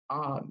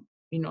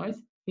 You know, if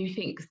you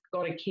think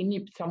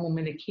someone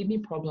with a kidney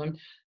problem,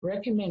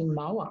 recommend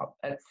moa.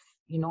 It's,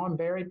 you know, I'm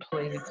very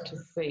pleased to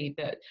see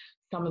that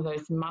some of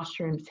those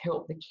mushrooms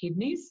help the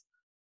kidneys.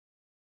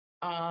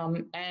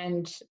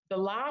 And the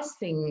last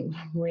thing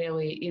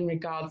really in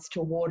regards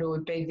to water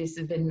would be this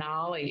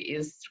Vinali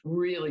is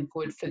really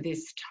good for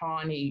this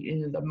tiny,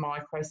 the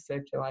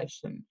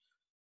microcirculation.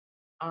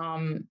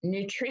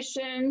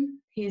 Nutrition,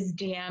 here's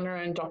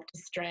Deanna and Dr.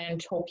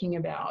 Strand talking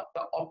about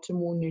the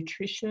optimal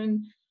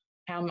nutrition,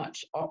 how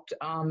much,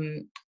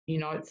 you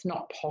know, it's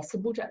not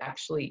possible to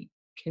actually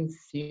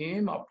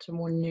consume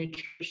optimal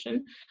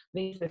nutrition.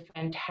 These are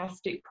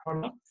fantastic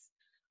products.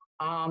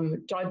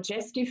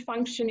 Digestive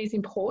function is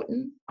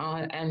important,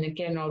 and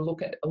again I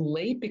look at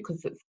ARIIX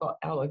because it's got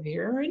aloe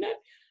vera in it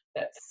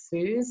that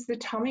soothes the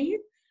tummy,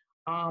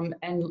 and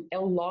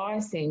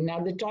L-lysine.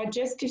 Now the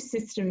digestive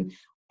system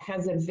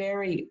has a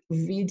very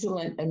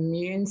vigilant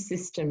immune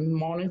system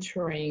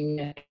monitoring.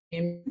 The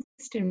immune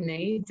system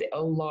needs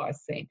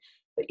L-lysine,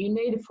 but you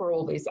need it for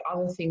all these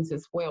other things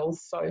as well.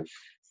 So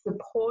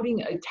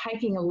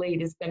taking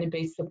ARIIX is going to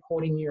be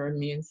supporting your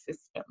immune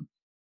system.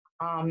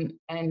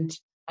 And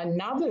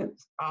another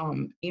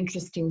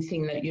interesting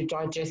thing that your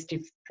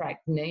digestive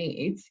tract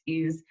needs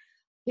is,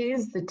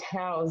 here's the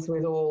towers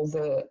with all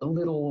the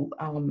little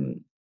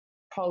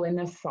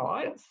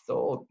polynocytes,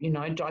 or, you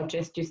know,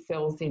 digestive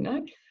cells in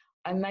it,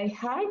 and they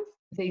have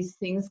these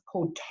things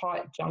called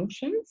tight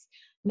junctions.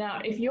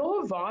 Now, if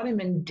you're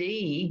vitamin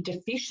D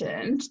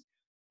deficient,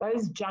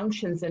 those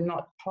junctions are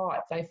not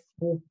tight. They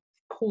will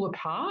pull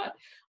apart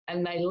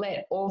and they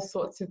let all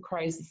sorts of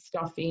crazy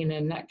stuff in,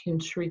 and that can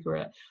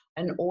trigger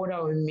an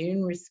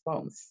autoimmune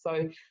response.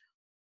 So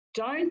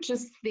don't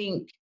just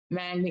think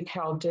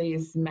Magnecal D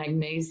is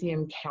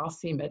magnesium,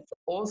 calcium. It's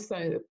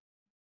also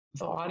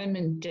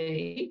vitamin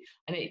D,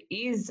 and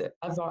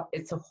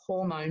it's a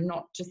hormone,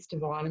 not just a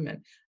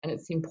vitamin, and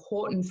it's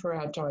important for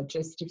our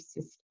digestive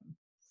system.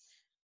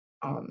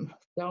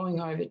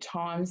 Going over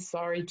time,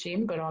 sorry,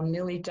 Jim, but I'm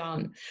nearly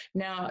done.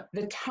 Now,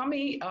 the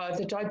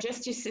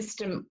digestive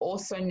system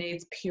also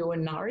needs Pure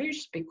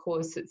Nourish,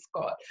 because it's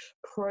got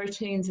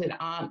proteins that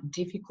aren't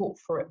difficult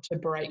for it to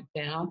break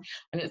down,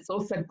 and it's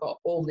also got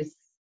all this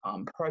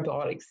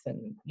probiotics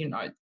and, you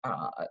know,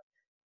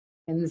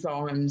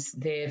 enzymes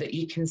there that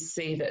you can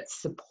see that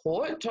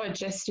support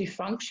digestive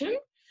function.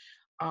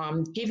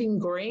 Giving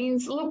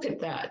greens, look at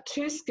that.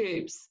 2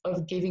 scoops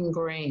of Giving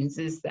Greens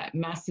is that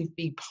massive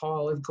big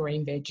pile of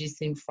green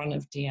veggies in front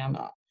of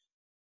Deanna.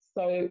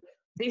 So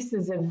this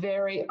is a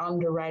very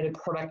underrated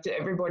product.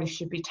 Everybody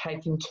should be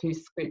taking 2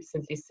 scoops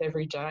of this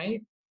every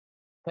day.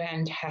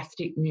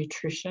 Fantastic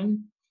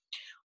nutrition.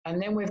 And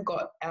then we've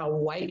got our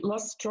weight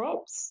loss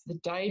drops. The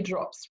day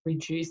drops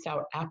reduce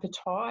our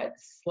appetite,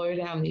 slow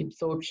down the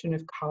absorption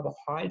of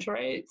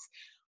carbohydrates,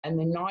 and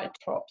the night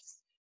drops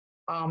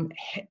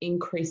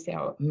increase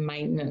our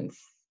maintenance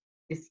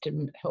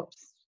system,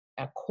 helps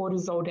our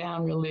cortisol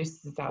down,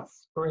 releases our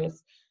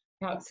stress,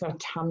 helps our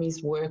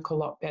tummies work a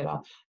lot better.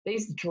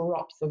 These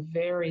drops are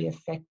very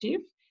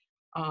effective.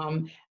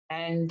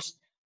 And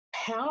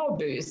Power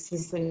Boost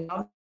is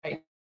another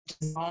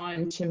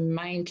designed to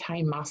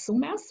maintain muscle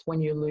mass when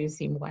you're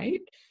losing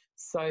weight.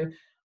 So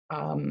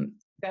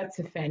that's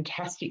a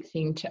fantastic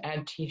thing to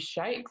add to your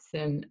shakes,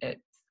 and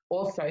it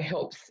also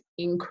helps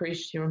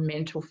increase your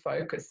mental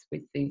focus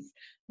with these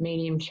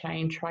medium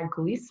chain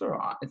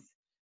triglycerides.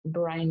 The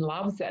brain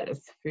loves that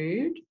as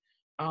food.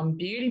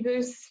 Beauty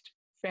Boost,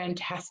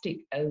 fantastic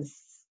as,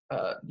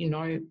 you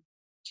know,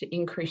 to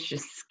increase your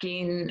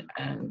skin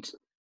and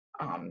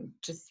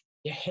just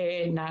your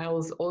hair,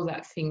 nails, all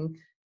that thing.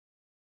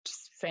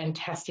 Just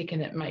fantastic,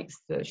 and it makes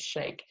the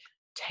shake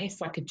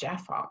taste like a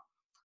Jaffa.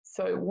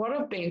 So what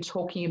I've been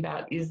talking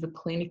about is the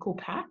clinical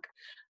pack,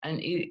 and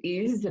it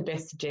is the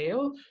best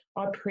deal.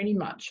 I pretty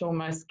much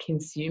almost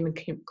consume a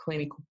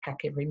clinical pack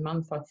every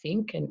month, I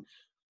think. And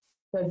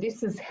so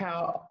this is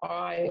how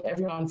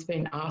everyone's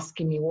been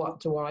asking me,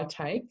 what do I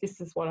take? This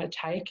is what I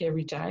take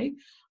every day,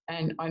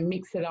 and I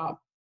mix it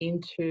up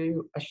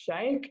into a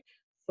shake.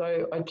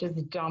 So I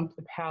just dump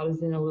the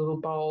powders in a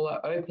little bowl, I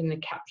open the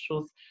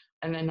capsules,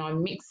 and then I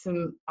mix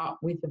them up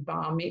with the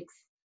bar mix,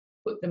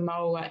 put the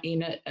moa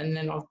in it, and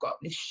then I've got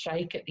this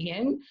shake at the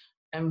end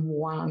and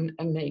 1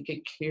 Omega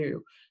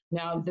Q.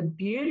 Now, the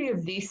beauty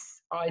of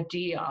this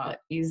idea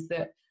is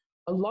that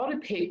a lot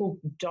of people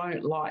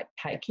don't like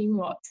taking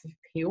lots of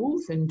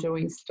pills and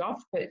doing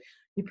stuff, but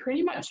you're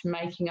pretty much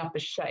making up a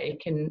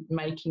shake and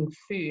making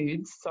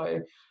food.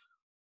 So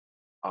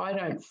I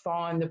don't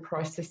find the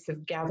process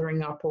of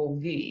gathering up all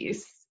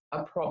this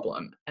a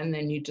problem. And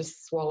then you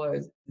just swallow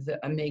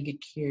the Omega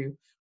Q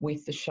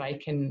with the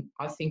shake, and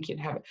I think you'd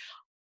have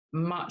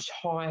much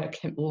higher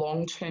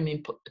long-term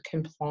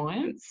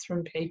compliance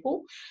from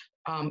people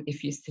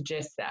if you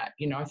suggest that,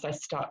 you know, if they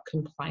start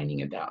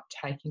complaining about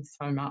taking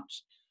so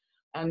much.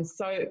 And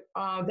so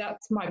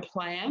that's my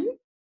plan,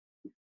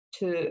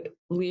 to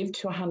live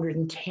to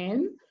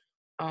 110.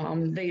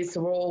 These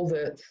are all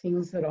the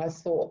things that I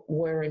thought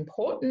were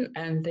important,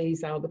 and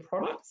these are the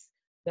products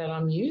that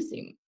I'm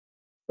using.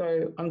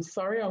 So I'm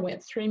sorry I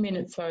went 3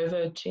 minutes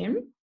over,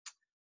 Jim,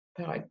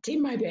 but I did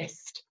my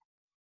best.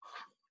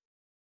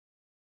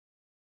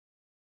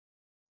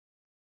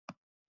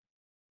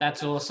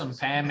 That's awesome,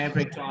 Pam.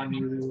 Every time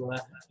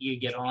you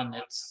get on,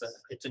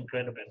 it's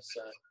incredible.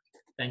 So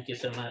thank you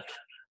so much.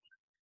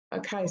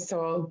 Okay,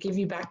 so I'll give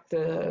you back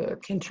the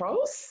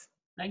controls.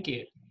 Thank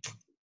you.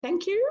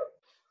 Thank you.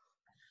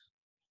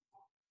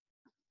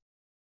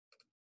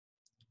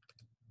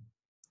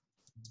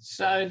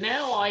 So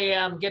now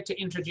I get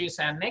to introduce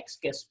our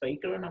next guest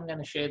speaker, and I'm going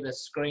to share the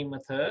screen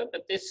with her.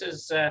 But this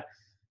is a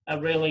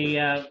really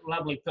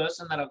lovely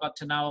person that I got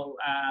to know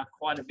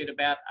quite a bit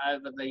about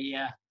over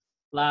the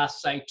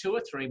last, say, 2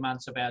 or 3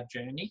 months of our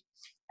journey.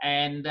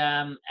 And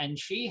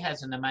she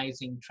has an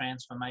amazing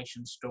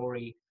transformation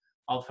story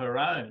of her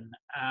own.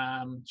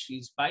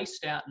 She's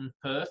based out in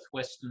Perth,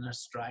 Western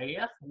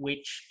Australia,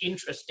 which,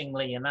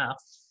 interestingly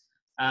enough,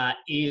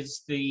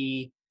 is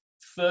the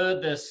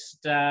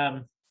furthest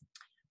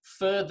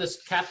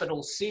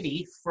capital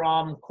city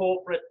from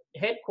corporate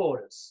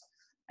headquarters.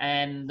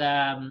 And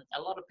a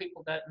lot of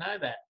people don't know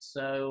that.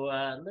 So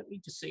let me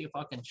just see if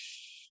I can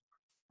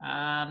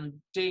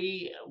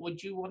Dee,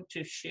 would you want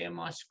to share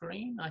my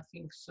screen? I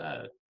think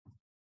so.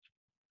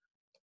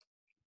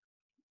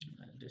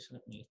 Just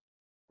let me.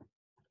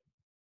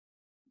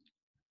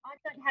 I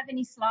don't have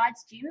any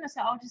slides, Jim,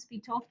 so I'll just be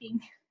talking.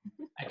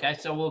 Okay,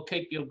 so we'll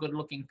keep your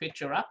good-looking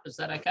picture up. Is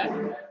that okay?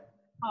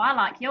 Oh, I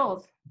like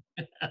yours.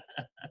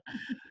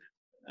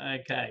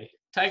 Okay,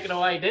 take it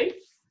away, Dee.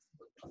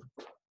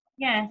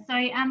 Yeah, so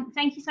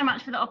thank you so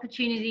much for the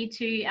opportunity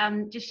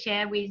to just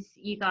share with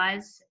you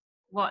guys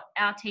what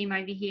our team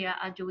over here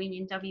are doing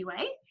in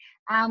WA.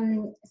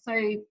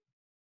 So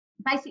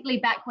basically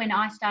back when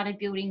I started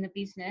building the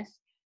business,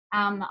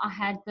 I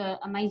had the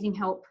amazing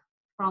help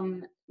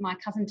from my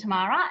cousin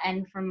Tamara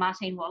and from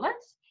Martine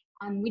Wallace.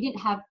 We didn't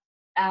have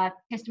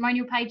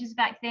testimonial pages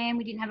back then.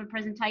 We didn't have a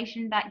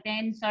presentation back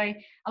then. So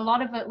a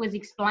lot of it was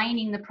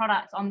explaining the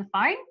products on the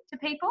phone to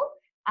people,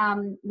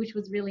 which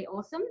was really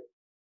awesome.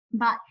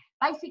 But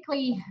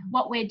basically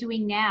what we're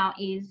doing now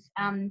is,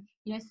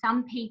 you know,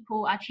 some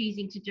people are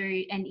choosing to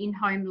do an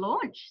in-home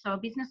launch, so a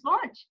business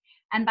launch.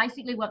 And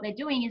basically what they're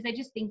doing is they're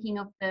just thinking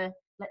of the,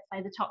 let's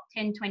say the top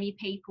 10, 20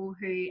 people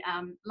who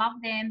love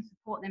them,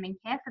 support them and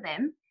care for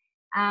them,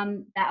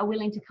 that are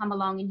willing to come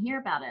along and hear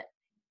about it.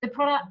 The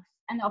products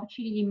and the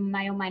opportunity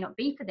may or may not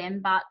be for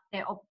them, but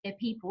they're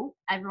people.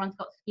 Everyone's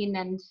got skin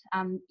and,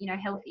 you know,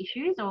 health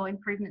issues or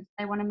improvements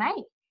they want to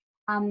make.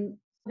 So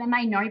they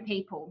may know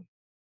people.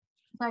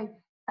 So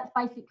that's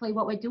basically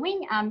what we're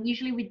doing.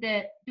 Usually with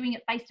doing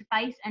it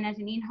face-to-face and as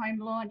an in-home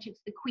launch,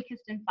 it's the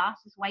quickest and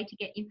fastest way to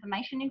get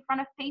information in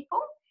front of people.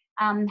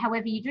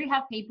 However, you do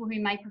have people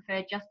who may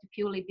prefer just to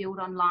purely build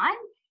online,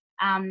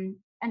 and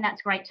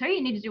that's great too.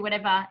 You need to do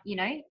whatever, you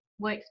know,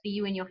 works for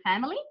you and your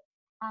family.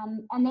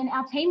 And then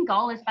our team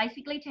goal is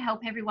basically to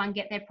help everyone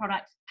get their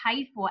products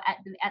paid for at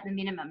the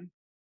minimum.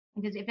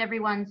 Because if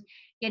everyone's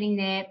getting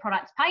their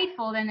products paid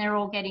for, then they're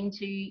all getting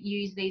to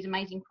use these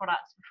amazing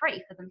products for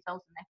free for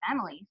themselves and their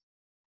families.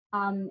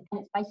 And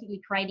it's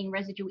basically creating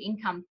residual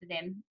income for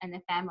them and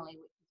their family,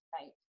 which is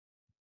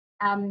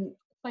great.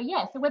 So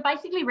yeah, so we're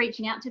basically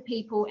reaching out to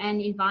people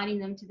and inviting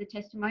them to the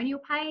testimonial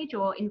page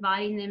or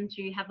inviting them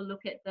to have a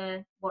look at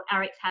what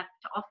ARIIX have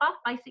to offer,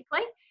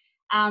 basically.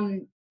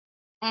 And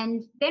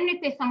then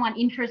if there's someone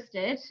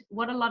interested,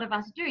 what a lot of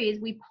us do is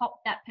we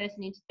pop that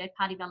person into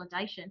third-party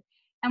validation.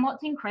 And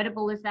what's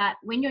incredible is that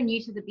when you're new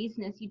to the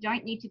business, you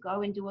don't need to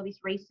go and do all this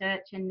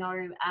research and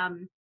know,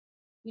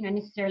 you know,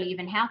 necessarily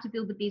even how to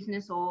build the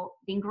business or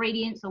the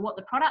ingredients or what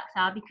the products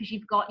are, because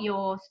you've got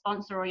your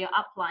sponsor or your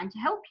upline to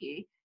help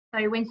you.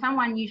 So when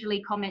someone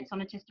usually comments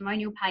on a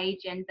testimonial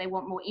page and they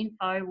want more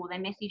info or they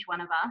message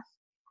one of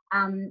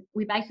us,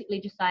 we basically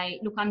just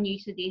say, look, I'm new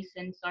to this,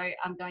 and so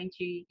I'm going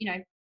to, you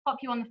know, pop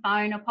you on the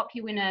phone or pop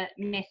you in a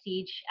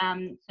message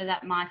so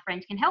that my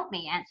friend can help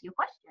me answer your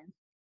questions.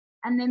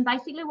 And then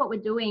basically what we're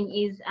doing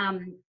is,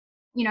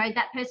 you know,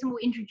 that person will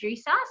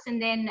introduce us,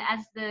 and then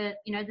as the,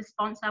 you know, the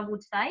sponsor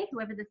would say,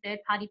 whoever the third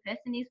party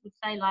person is, would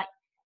say like,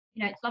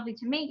 you know, it's lovely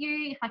to meet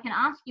you. If I can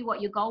ask you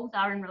what your goals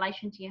are in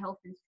relation to your health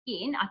and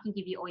skin, I can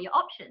give you all your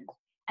options.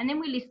 And then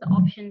we list the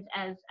options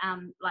as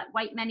like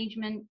weight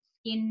management,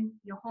 skin,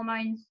 your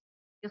hormones,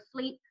 your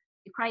sleep,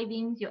 your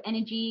cravings, your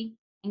energy,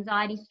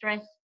 anxiety,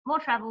 stress, more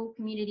travel,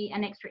 community,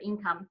 and extra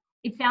income.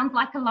 It sounds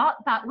like a lot,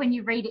 but when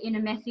you read it in a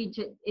message,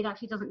 it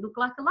actually doesn't look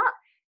like a lot.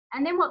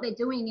 And then what they're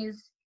doing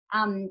is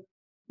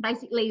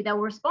basically they'll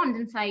respond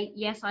and say,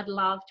 yes, I'd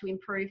love to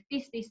improve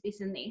this, this,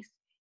 this, and this.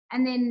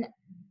 And then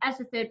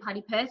as a third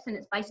party person,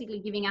 it's basically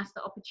giving us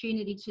the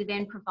opportunity to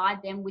then provide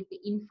them with the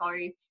info,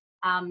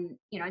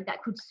 you know,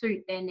 that could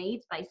suit their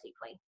needs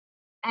basically.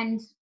 And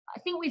I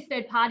think with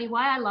third party,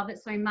 why I love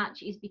it so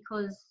much is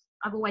because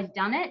I've always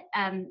done it,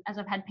 as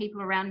I've had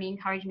people around me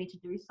encourage me to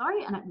do so,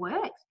 and it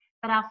works.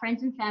 But our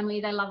friends and family,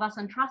 they love us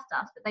and trust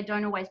us, but they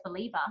don't always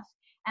believe us.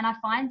 And I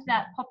find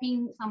that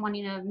popping someone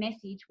in a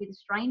message with a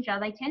stranger,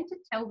 they tend to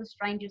tell the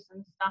stranger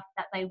some stuff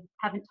that they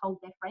haven't told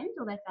their friend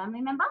or their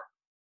family member.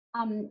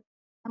 And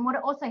what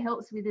it also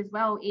helps with as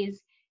well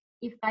is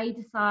if they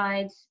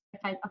decide,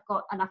 okay, I've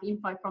got enough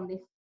info from this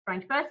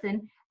strange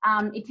person,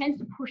 it tends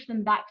to push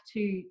them back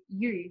to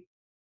you.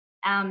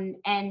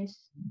 And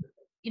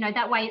you know,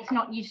 that way it's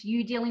not just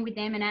you dealing with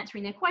them and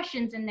answering their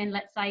questions, and then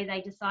let's say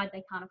they decide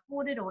they can't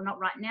afford it or not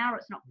right now, or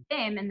it's not for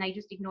them, and they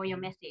just ignore your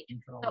message.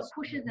 So it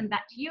pushes them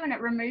back to you, and it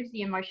removes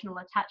the emotional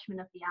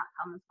attachment of the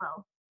outcome as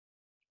well.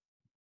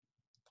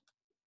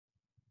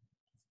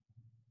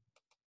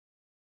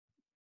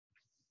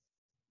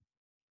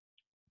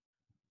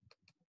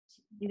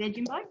 You there,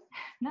 Jimbo?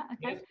 No?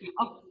 Okay.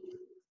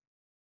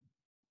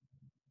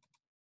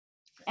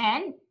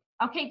 And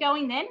I'll keep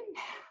going then.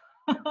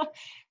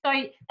 So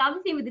the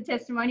other thing with the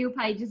testimonial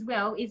page as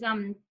well is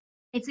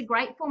it's a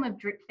great form of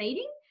drip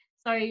feeding.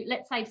 So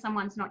let's say if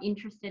someone's not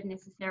interested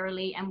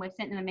necessarily and we've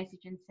sent them a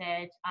message and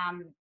said,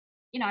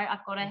 you know,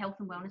 I've got a health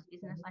and wellness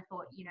business. I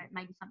thought, you know,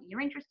 maybe something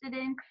you're interested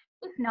in.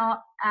 If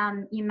not,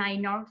 you may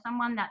know of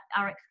someone that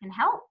ARIIX can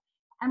help.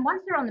 And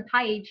once they're on the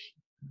page,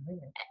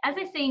 as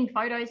they're seeing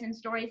photos and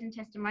stories and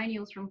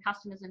testimonials from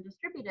customers and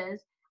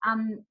distributors,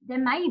 there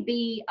may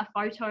be a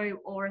photo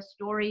or a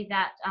story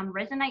that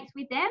resonates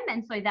with them,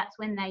 and so that's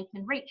when they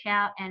can reach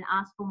out and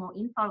ask for more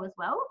info as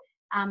well.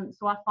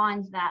 So I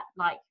find that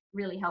like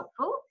really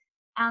helpful.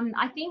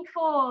 I think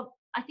for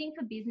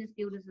business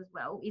builders as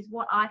well is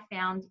what I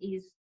found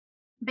is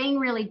being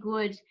really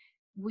good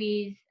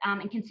with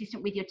and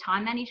consistent with your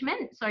time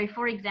management. So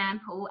for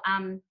example,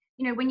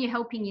 you know, when you're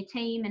helping your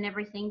team and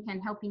everything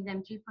and helping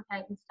them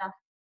duplicate and stuff,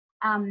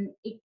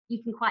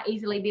 you can quite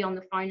easily be on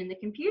the phone and the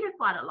computer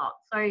quite a lot.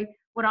 So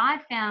what I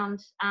found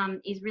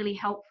is really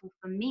helpful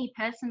for me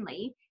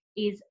personally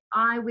is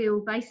I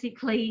will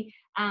basically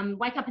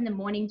wake up in the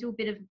morning, do a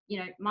bit of, you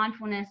know,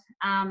 mindfulness,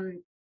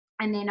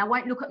 and then I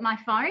won't look at my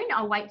phone.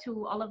 I'll wait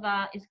till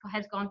Oliver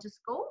has gone to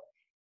school.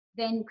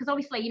 Then, because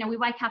obviously, you know, we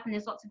wake up and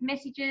there's lots of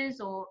messages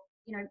or,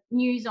 you know,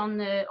 news on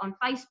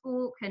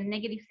Facebook and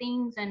negative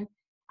things, and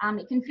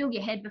it can fill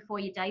your head before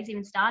your day's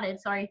even started.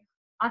 So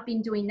I've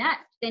been doing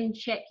that. Then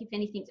check if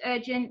anything's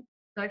urgent,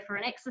 go for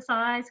an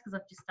exercise because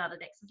I've just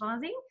started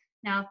exercising.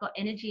 Now I've got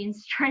energy and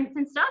strength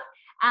and stuff.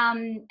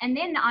 And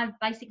then I've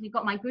basically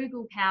got my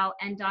Google Pal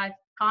and I've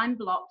time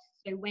blocked.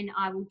 So when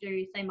I will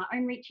do, say, my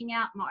own reaching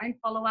out, my own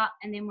follow-up,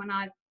 and then when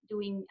I'm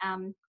doing,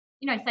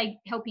 you know, say,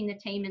 helping the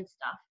team and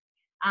stuff,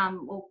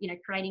 or, you know,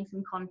 creating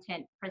some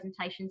content,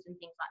 presentations and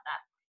things like that.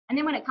 And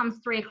then when it comes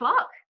 3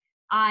 o'clock,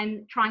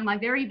 I'm trying my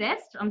very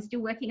best. I'm still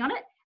working on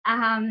it.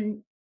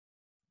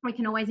 We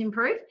can always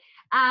improve.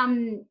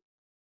 3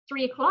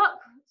 o'clock,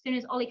 as soon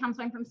as Ollie comes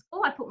home from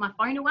school, I put my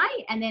phone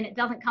away, and then it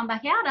doesn't come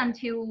back out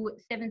until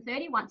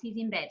 7:30 once he's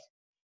in bed.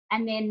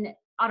 And then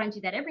I don't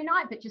do that every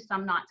night, but just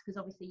some nights, because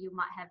obviously you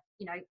might have,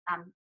 you know,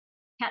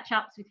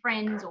 catch-ups with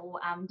friends or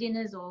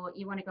dinners, or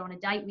you want to go on a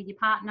date with your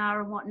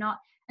partner and whatnot.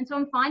 And so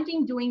I'm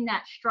finding doing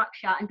that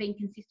structure and being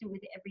consistent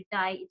with it every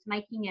day, it's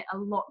making it a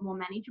lot more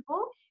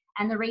manageable.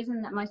 And the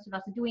reason that most of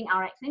us are doing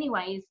ARIIX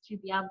anyway is to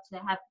be able to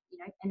have, you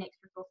know, an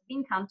extra source of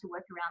income to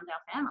work around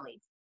our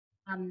families.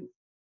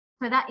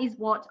 So that is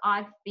what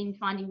I've been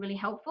finding really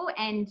helpful.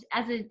 And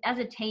as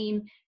a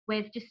team,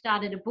 we've just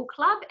started a book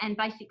club, and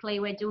basically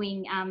we're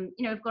doing,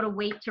 you know, we've got a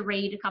week to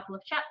read a couple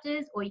of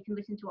chapters, or you can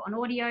listen to it on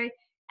audio.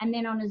 And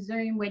then on a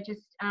Zoom, we're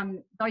just,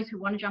 those who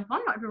want to jump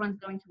on, not everyone's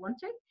going to want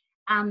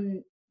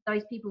to,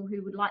 those people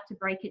who would like to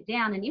break it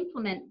down and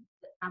implement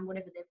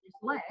whatever they've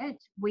just learned,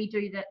 we're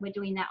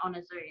doing that on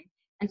a Zoom.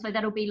 And so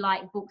that'll be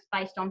like books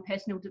based on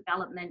personal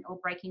development or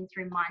breaking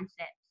through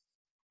mindsets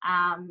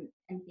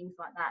and things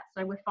like that.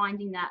 So we're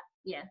finding that,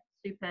 yeah,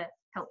 super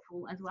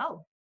helpful as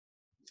well.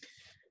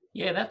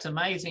 Yeah, that's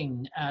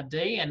amazing,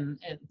 Dee, and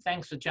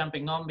thanks for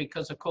jumping on,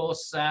 because of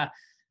course,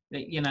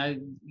 you know,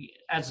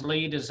 as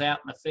leaders out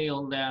in the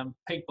field,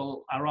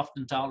 people are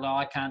often told, oh,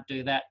 I can't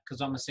do that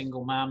because I'm a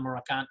single mum, or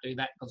I can't do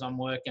that because I'm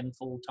working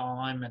full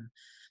time, and,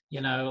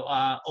 you know,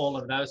 all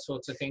of those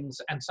sorts of things.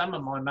 And some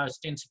of my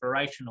most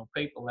inspirational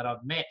people that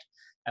I've met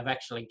have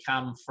actually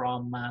come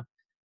from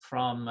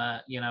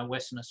you know,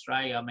 Western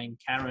Australia. I mean,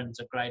 Karen's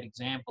a great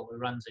example, who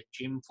runs a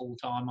gym full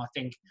time. I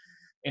think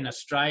in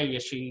Australia,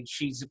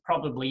 she's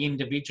probably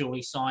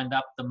individually signed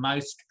up the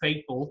most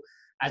people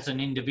as an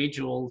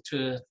individual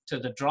to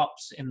the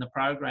drops in the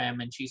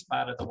program, and she's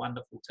part of the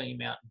wonderful team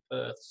out in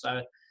Perth.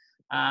 So,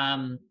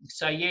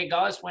 so yeah,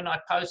 guys, when I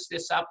post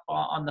this up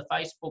on the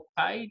Facebook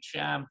page,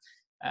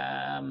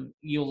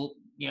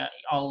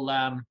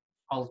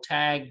 I'll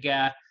tag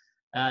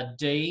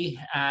Dee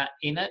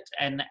in it,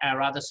 and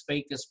our other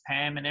speakers,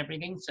 Pam and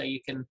everything, so you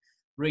can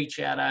reach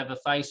out over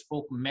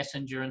Facebook,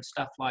 Messenger, and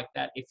stuff like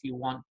that if you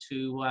want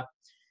to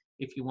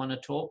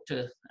talk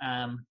to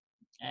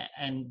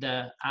and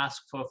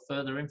ask for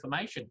further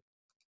information.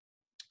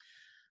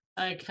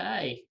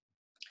 Okay,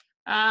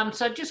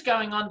 so just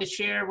going on to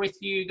share with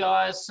you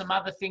guys some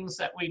other things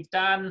that we've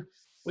done.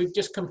 We've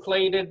just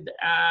completed,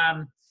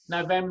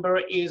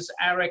 November is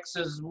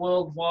ARIIX's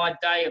Worldwide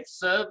Day of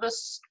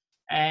Service,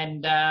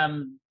 and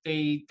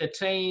the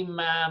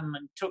team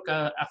took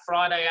a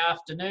Friday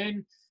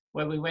afternoon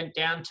where we went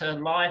down to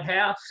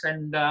Lighthouse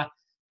and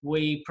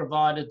we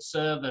provided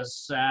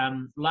service.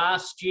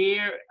 Last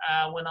year,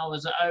 when I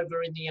was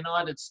over in the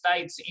United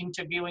States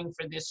interviewing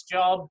for this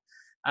job,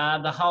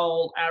 the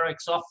whole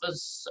ARIIX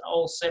office,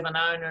 all 7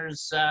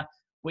 owners,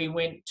 we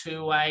went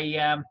to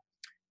a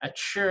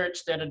church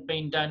that had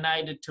been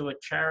donated to a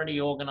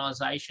charity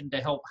organisation to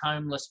help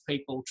homeless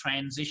people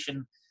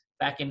transition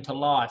back into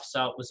life.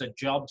 So it was a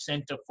job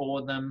centre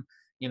for them.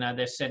 You know,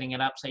 they're setting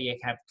it up so you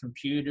have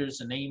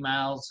computers and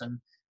emails and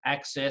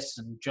access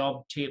and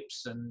job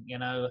tips and, you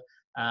know,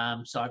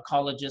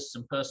 psychologists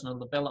and personal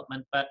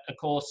development. But of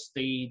course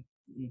the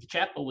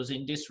chapel was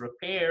in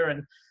disrepair,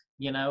 and,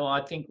 you know,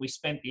 I think we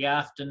spent the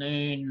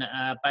afternoon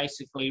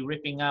basically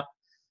ripping up,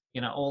 you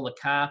know, all the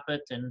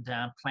carpet and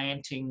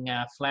planting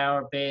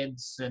flower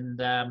beds and,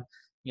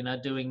 you know,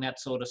 doing that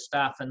sort of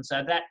stuff. And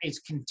so that is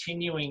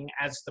continuing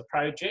as the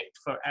project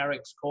for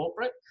ARIIX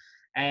Corporate.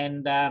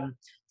 And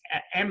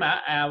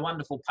Emma, our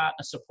wonderful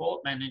partner support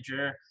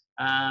manager,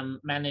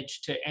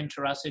 managed to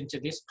enter us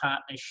into this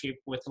partnership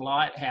with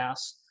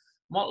Lighthouse,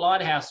 What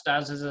Lighthouse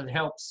does is it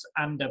helps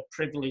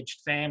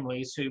underprivileged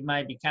families who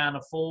maybe can't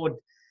afford,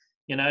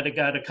 to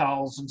go to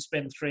Coles and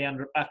spend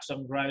 $300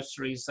 on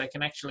groceries. They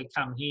can actually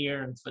come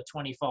here, and for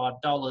 $25,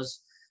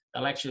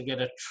 they'll actually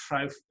get a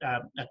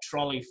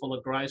trolley full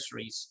of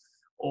groceries.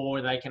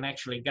 Or they can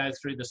actually go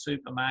through the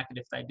supermarket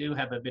if they do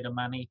have a bit of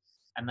money,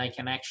 and they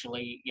can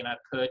actually,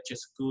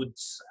 purchase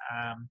goods.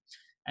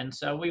 And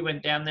so we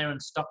went down there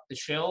and stocked the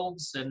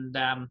shelves and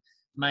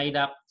made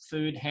up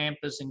food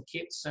hampers and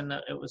kits, and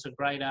it was a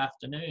great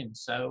afternoon.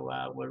 So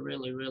we're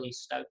really, really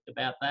stoked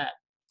about that.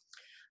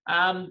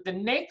 The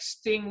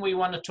next thing we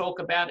want to talk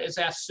about is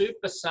our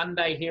Super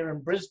Sunday here in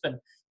Brisbane.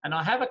 And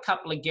I have a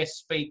couple of guest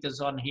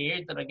speakers on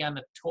here that are going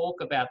to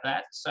talk about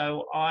that.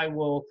 So I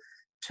will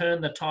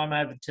turn the time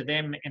over to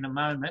them in a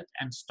moment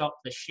and stop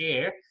the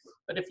share.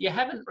 But if you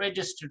haven't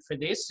registered for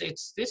this,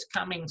 it's this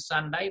coming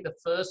Sunday, the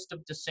 1st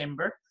of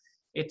December.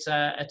 It's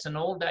an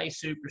all-day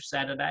Super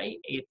Saturday.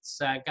 It's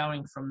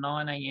going from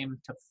 9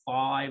 a.m. to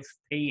 5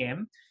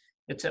 p.m.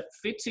 It's at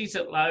Fitzy's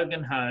at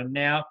Logan Home.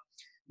 Now,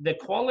 the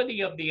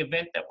quality of the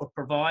event that we're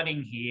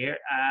providing here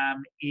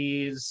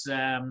is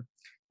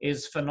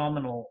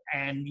phenomenal,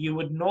 and you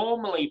would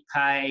normally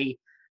pay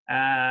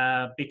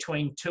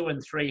between $200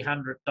 and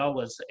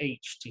 $300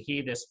 each to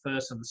hear this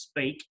person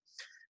speak.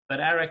 But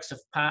ARIIX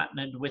have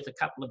partnered with a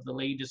couple of the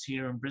leaders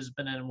here in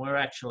Brisbane, and we're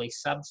actually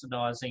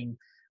subsidising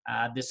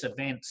this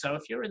event. So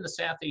if you're in the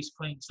Southeast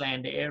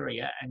Queensland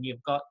area and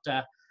you've got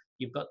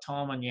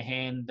time on your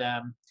hand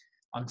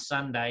on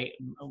Sunday,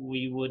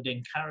 we would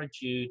encourage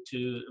you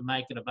to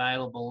make it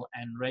available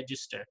and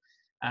register.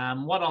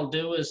 What I'll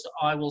do is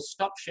I will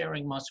stop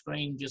sharing my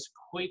screen just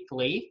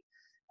quickly,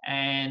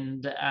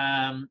 and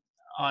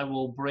I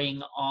will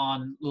bring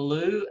on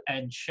Lou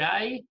and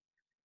Shay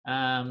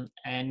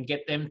and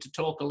get them to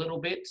talk a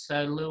little bit.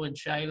 So Lou and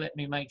Shay, let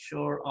me make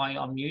sure I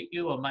unmute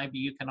you, or maybe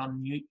you can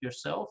unmute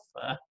yourself.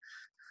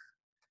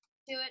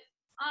 Do it.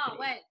 Oh,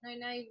 wait.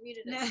 No, you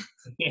muted it.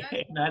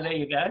 Yeah, no, there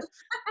you go.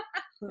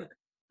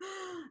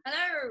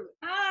 Hello.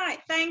 Hi,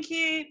 thank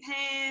you,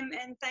 Pam,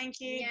 and thank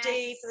you,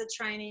 Dee, for the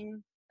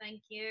training.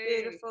 Thank you.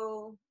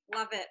 Beautiful,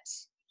 love it.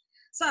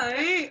 So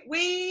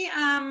we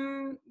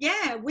are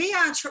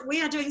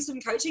doing some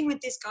coaching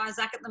with this guy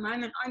Zach at the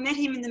moment. I met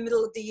him in the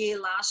middle of the year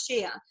last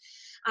year,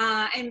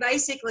 and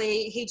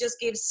basically he just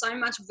gives so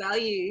much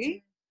value.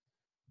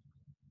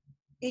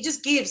 He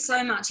just gives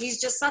so much. He's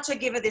just such a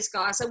giver, this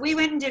guy. So we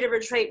went and did a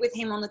retreat with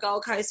him on the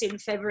Gold Coast in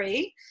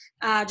February,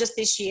 just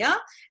this year,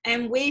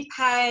 and we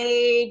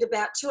paid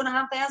about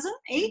 $2,500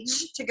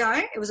 each to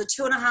go. It was a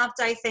 2.5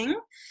 day thing,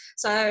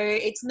 so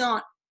it's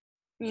not,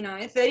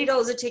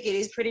 $30 a ticket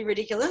is pretty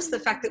ridiculous. The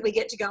fact that we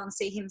get to go and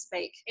see him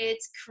speak.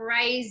 It's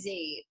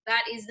crazy.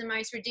 That is the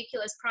most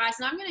ridiculous price.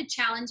 And I'm going to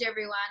challenge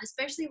everyone,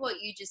 especially what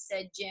you just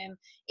said, Jim.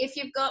 If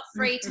you've got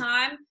free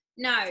time,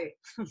 no,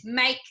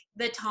 make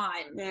the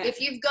time. Yeah.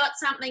 If you've got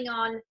something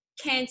on,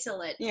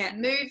 cancel it. Yeah.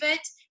 Move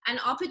it. An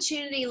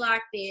opportunity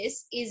like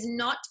this is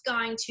not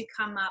going to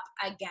come up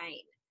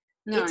again.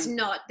 No. It's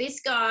not. This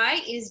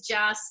guy is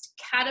just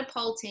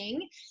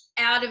catapulting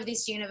out of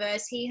this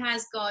universe. He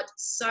has got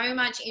so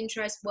much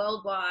interest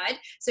worldwide.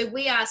 So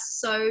we are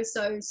so,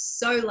 so,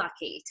 so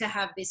lucky to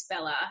have this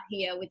fella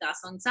here with us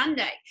on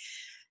Sunday.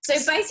 So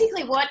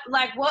basically what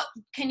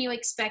can you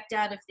expect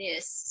out of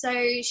this? So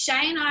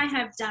Shay and I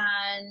have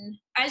done,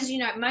 as you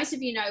know, most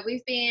of you know,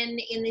 we've been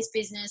in this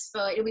business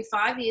it'll be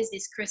 5 years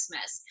this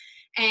Christmas,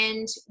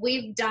 and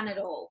we've done it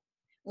all.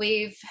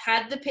 We've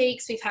had the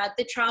peaks, we've had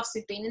the troughs,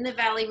 we've been in the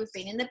valley, we've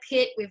been in the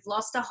pit, we've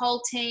lost a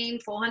whole team,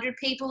 400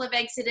 people have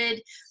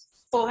exited,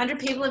 400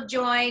 people have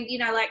joined,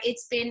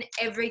 it's been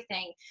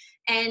everything.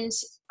 And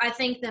I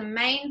think the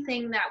main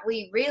thing that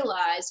we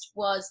realized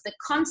was the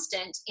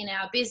constant in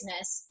our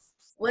business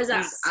was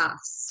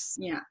us.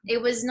 Yeah. It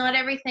was not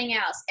everything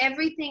else.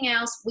 Everything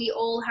else we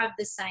all have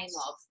the same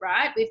of,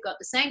 right? We've got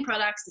the same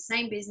products, the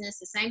same business,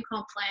 the same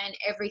comp plan,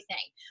 everything.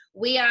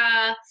 We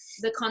are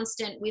the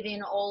constant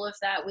within all of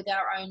that with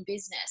our own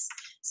business.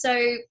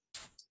 So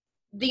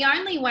the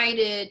only way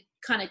to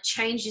kind of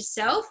change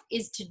yourself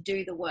is to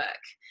do the work.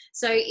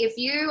 So if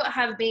you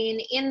have been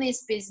in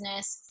this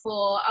business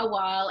for a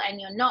while and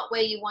you're not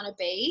where you want to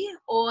be,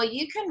 or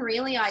you can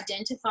really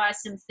identify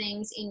some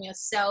things in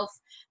yourself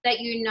that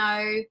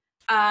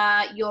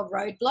are your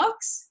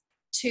roadblocks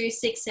to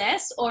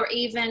success, or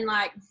even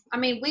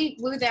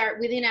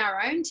within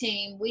our own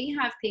team, we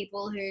have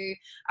people who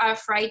are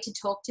afraid to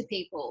talk to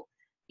people.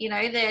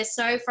 They're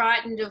so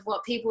frightened of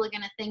what people are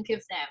going to think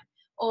of them.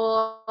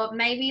 Or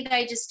maybe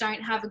they just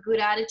don't have a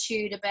good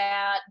attitude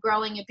about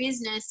growing a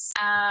business.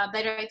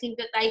 They don't think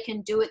that they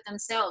can do it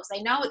themselves.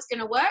 They know it's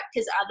going to work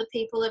because other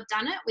people have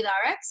done it with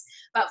ARIIX,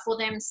 but for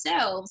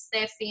themselves,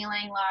 they're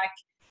feeling like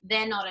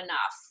they're not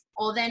enough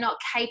or they're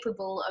not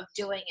capable of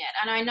doing it.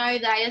 And I know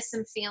they are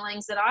some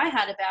feelings that I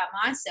had about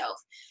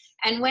myself.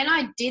 And when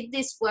I did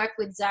this work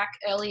with Zach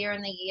earlier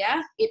in the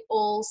year, it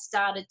all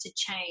started to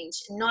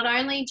change. Not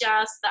only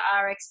just the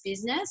ARIIX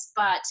business,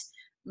 but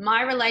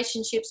my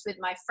relationships with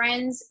my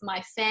friends,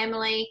 my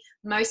family,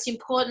 most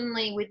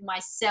importantly with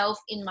myself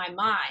in my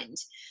mind.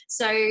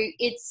 So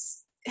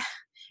this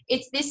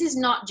is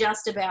not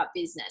just about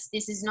business.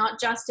 This is not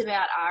just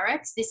about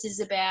ARIIX. This is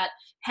about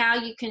how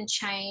you can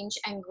change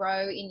and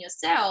grow in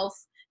yourself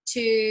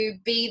to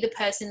be the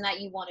person that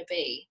you want to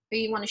be, who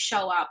you want to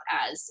show up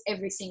as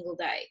every single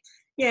day.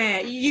 Yeah,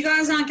 you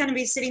guys aren't going to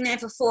be sitting there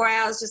for 4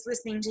 hours just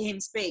listening to him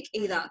speak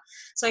either.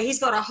 So he's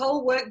got a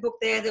whole workbook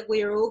there that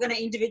we're all going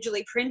to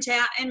individually print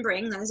out and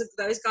bring. Those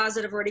guys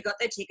that have already got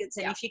their tickets.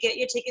 And if you get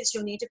your tickets,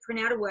 you'll need to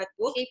print out a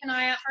workbook. Keep an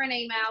eye out for an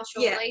email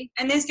shortly.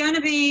 Yeah. And there's going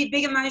to be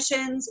big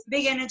emotions,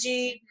 big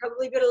energy,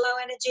 probably a bit of low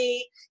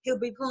energy. He'll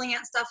be pulling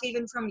out stuff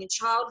even from your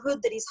childhood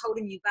that is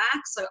holding you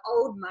back. So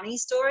old money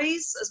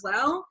stories as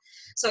well.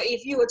 So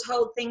if you were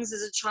told things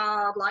as a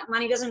child, like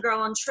money doesn't grow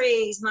on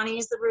trees, money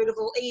is the root of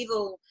all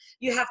evil,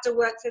 you have to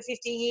work for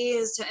 50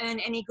 years to earn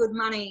any good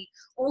money,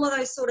 all of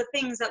those sort of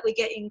things that we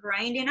get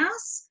ingrained in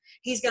us,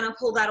 he's going to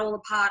pull that all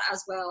apart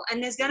as well.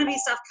 And there's going to be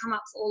stuff come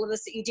up for all of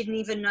us that you didn't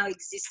even know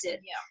existed.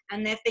 Yeah.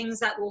 And they're things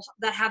that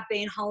have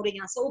been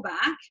holding us all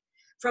back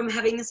from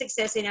having the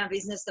success in our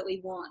business that we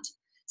want.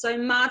 So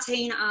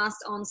Martine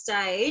asked on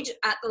stage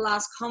at the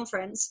last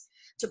conference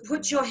to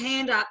put your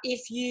hand up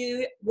if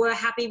you were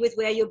happy with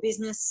where your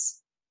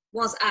business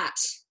was at.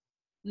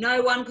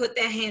 No one put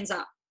their hands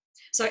up.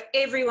 So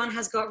everyone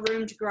has got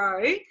room to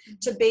grow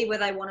to be where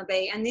they want to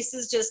be. And this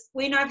is just,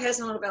 we know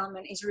personal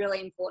development is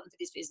really important for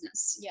this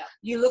business. Yeah.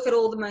 You look at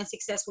all the most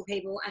successful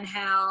people and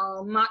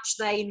how much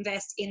they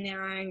invest in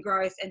their own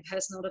growth and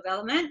personal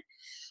development.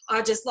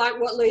 I just like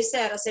what Lou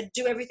said. I said,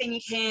 do everything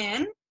you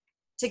can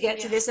to get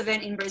to this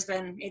event in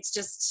Brisbane. It's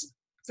just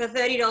for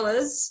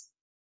 $30.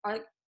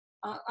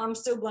 I'm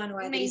still blown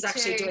away that he's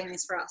actually doing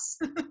this for us.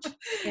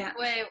 Yeah.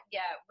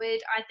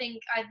 I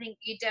think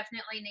you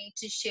definitely need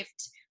to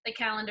shift the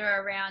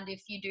calendar around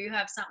if you do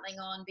have something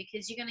on,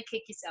 because you're going to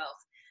kick yourself.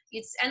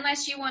 It's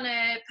unless you want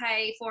to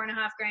pay $4.5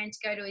 grand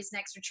to go to his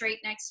next retreat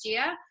next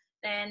year,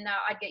 then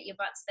I'd get your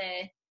butts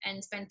there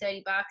and spend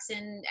 $30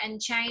 and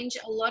change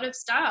a lot of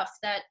stuff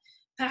that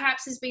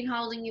perhaps has been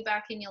holding you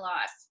back in your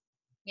life.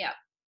 Yeah.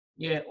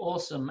 Yeah,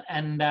 awesome.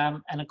 And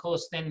of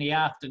course, then the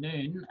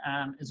afternoon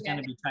is going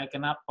to be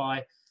taken up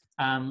by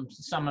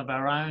some of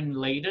our own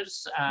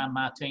leaders,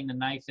 Martine and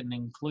Nathan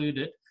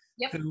included,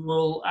 who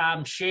will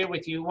share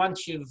with you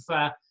once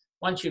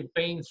you've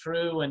been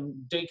through and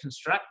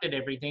deconstructed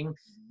everything.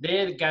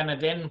 They're going to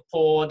then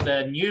pour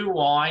the new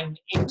wine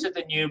into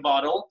the new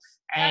bottle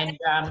and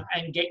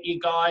get you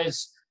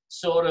guys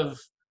sort of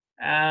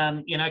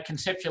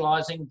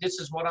conceptualizing, this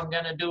is what I'm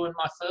going to do in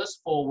my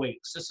first 4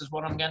 weeks. This is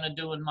what I'm going to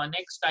do in my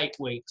next 8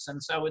 weeks.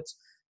 And so it's,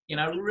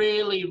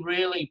 really,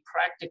 really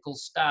practical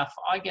stuff.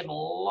 I get a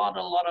lot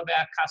of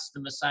our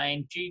customers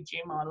saying, gee,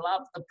 Jim, I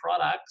love the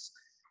products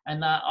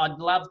and I'd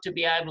love to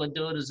be able to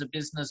do it as a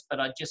business,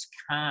 but I just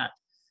can't.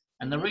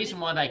 And the reason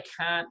why they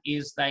can't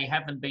is they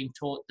haven't been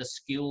taught the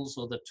skills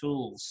or the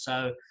tools.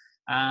 So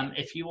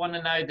if you want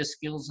to know the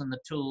skills and the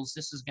tools,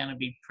 this is going to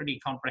be pretty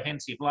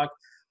comprehensive. Like,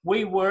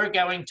 we were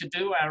going to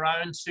do our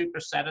own Super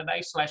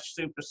Saturday /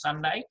 Super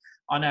Sunday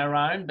on our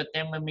own, but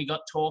then when we got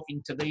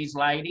talking to these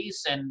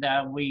ladies and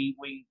we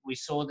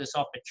saw this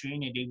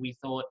opportunity, we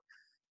thought,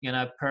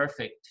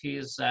 perfect.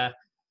 Here's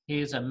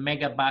a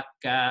mega buck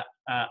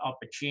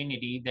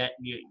opportunity that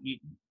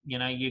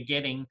you're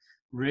getting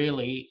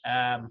really.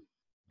 And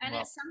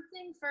it's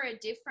something for a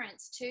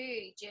difference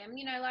too, Jim.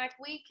 Like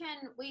we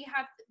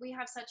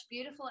have such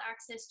beautiful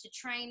access to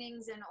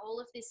trainings and all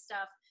of this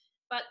stuff.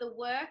 But the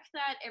work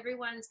that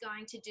everyone's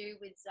going to do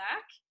with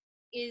Zach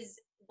is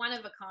one of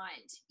a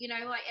kind.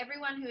 Like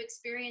everyone who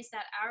experienced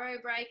that arrow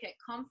break at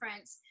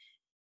conference,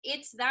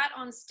 it's that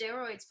on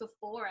steroids for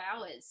 4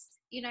 hours.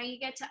 You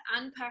get to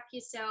unpack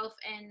yourself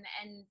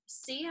and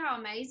see how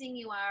amazing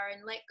you are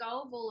and let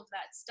go of all of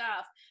that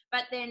stuff.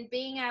 But then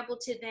being able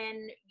to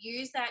then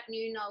use that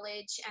new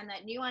knowledge and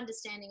that new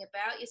understanding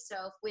about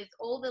yourself with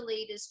all the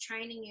leaders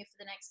training you for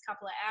the next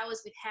couple of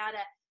hours with how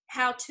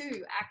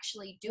to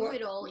actually do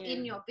it all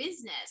in your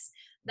business.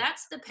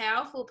 That's the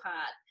powerful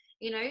part,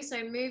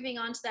 so moving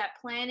on to that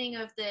planning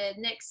of the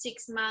next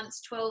 6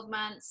 months, 12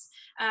 months,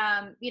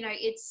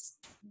 it's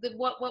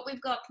what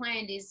we've got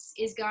planned is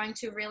going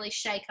to really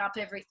shake up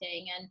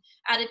everything. And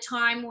at a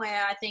time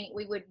where I think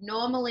we would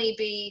normally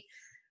be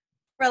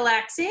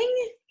relaxing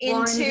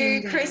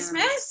into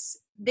Christmas,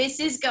 this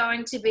is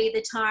going to be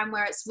the time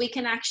where we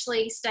can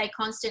actually stay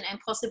constant and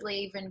possibly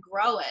even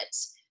grow it,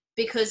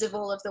 because of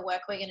all of the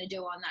work we're going to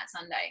do on that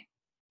Sunday.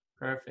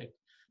 Perfect.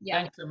 Yeah.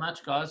 Thanks so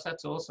much, guys.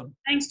 That's awesome.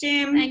 Thanks,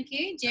 Jim. Thank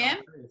you, Jim.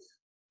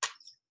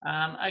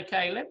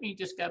 Okay, let me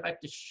just go back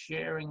to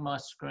sharing my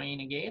screen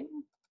again.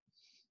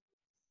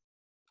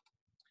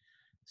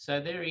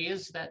 So there he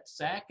is, that's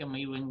Zach, and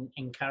we would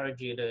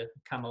encourage you to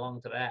come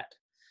along to that.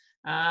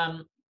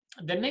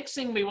 The next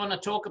thing we want to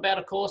talk about,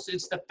 of course,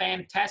 is the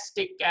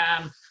fantastic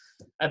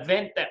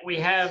event that we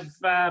have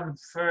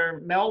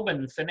for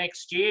Melbourne for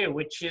next year,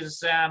 which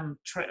is,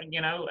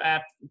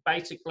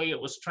 basically it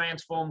was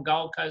Transform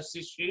Gold Coast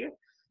this year.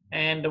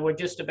 and we're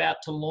just about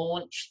to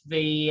launch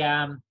the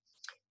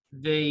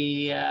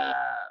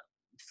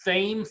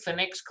theme for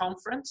next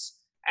conference.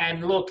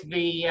 And look,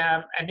 the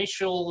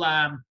initial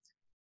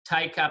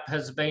take up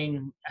has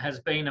been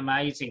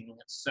amazing.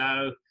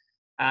 So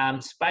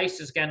space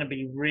is going to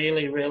be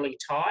really, really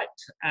tight.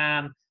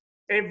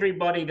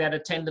 Everybody that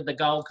attended the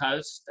Gold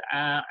Coast,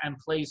 and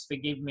please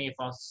forgive me if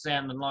I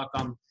sounded like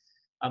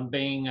I'm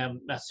being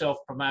a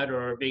self-promoter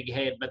or a big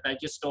head, but they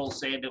just all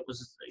said it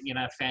was, you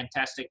know,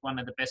 fantastic, one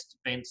of the best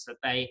events that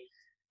they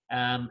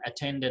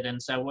attended.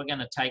 And so we're going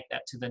to take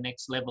that to the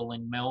next level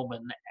in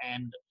Melbourne.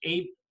 And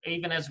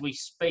even as we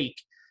speak,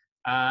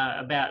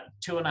 about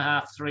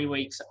 2.5, 3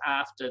 weeks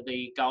after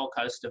the Gold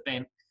Coast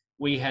event,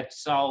 we had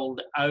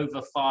sold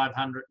over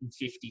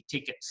 550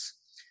 tickets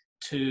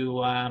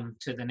to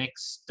the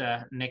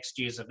next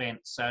year's event.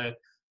 So,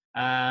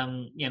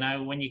 you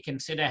know, when you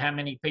consider how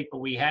many people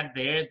we had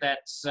there,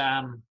 that's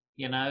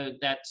you know,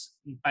 that's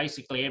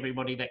basically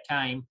everybody that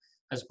came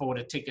has bought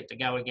a ticket to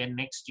go again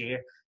next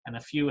year, and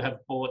a few have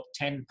bought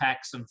 10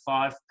 packs and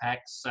 5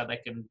 packs so they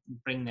can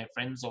bring their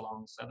friends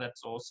along. So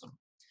that's awesome.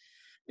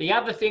 The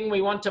other thing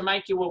we want to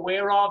make you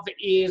aware of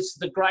is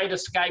the Great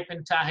Escape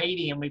in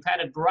Tahiti, and we've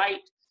had a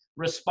great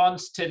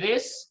response to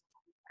this.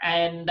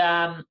 And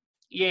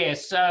yeah,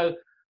 so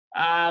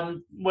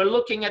we're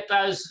looking at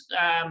those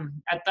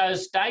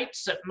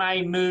dates. It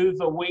may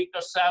move a week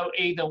or so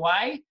either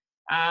way.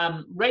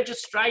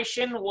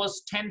 Registration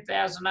was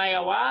 10,000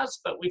 AORs,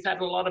 but we've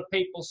had a lot of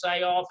people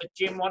say, oh, but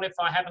Jim, what if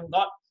I haven't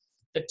got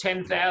the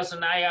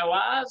 10,000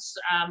 AORs?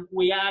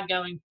 We are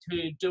going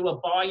to do a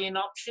buy-in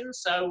option.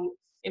 So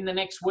in the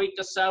next week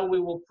or so, we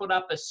will put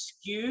up a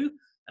SKU,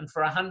 and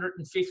for $150,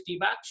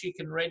 you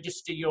can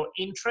register your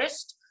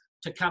interest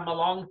to come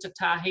along to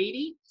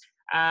Tahiti.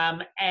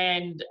 And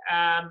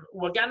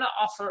we're going to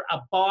offer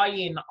a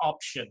buy-in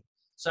option,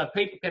 so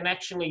people can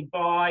actually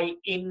buy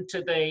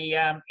into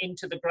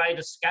the Great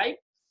Escape.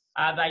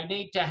 They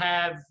need to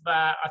have,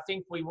 I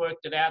think we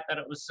worked it out that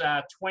it was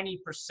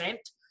 20%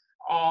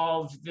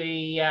 of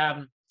the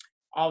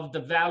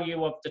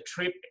value of the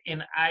trip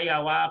in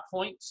AOR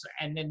points,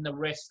 and then the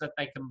rest that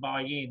they can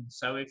buy in.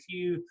 So if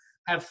you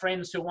have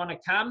friends who want to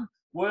come,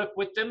 work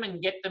with them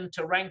and get them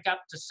to rank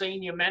up to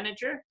senior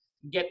manager,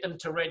 get them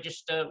to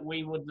register.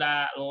 We would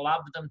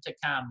love them to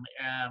come.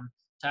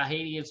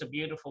 Tahiti is a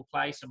beautiful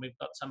place, and we've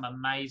got some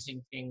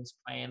amazing things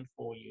planned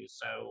for you.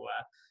 So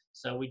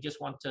we just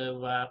want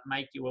to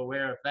make you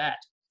aware of that.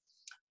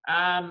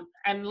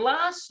 And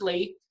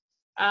lastly,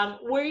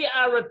 we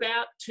are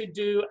about to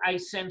do a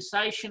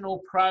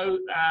sensational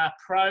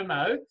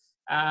promo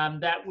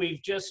that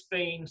we've just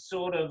been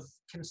sort of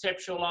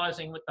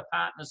conceptualizing with the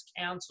Partners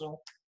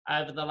Council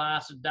over the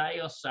last day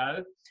or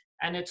so.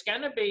 And it's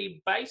going to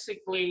be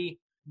basically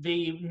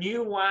the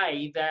new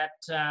way that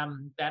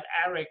that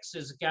ARIIX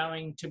is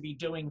going to be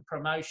doing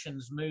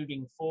promotions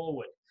moving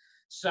forward.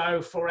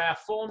 So for our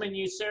former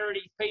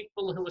Nucerity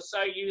people who are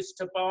so used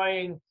to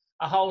buying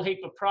a whole heap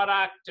of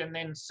product and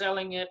then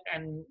selling it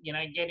and, you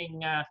know,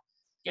 getting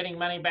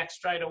money back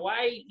straight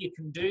away, you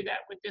can do that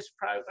with this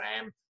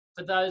program.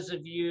 For those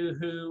of you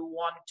who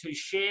want to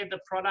share the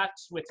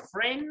products with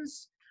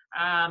friends,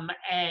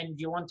 and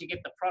you want to get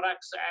the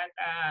products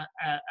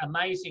at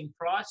amazing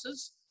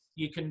prices,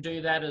 you can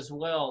do that as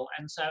well.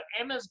 And so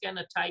Emma's going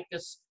to take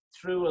us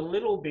through a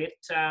little bit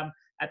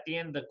at the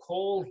end of the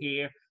call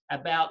here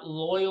about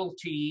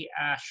loyalty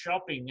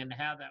shopping and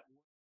how that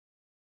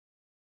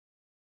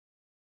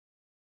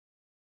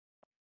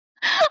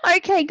works.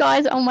 Okay,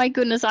 guys, oh my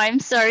goodness, I am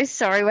so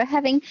sorry. We're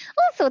having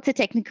all sorts of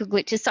technical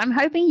glitches, so I'm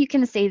hoping you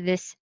can see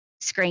this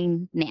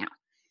screen now.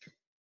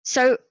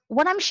 So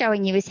what I'm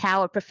showing you is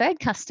how a preferred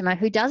customer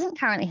who doesn't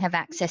currently have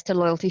access to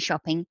loyalty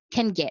shopping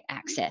can get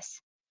access.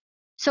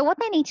 So what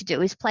they need to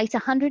do is place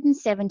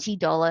 $170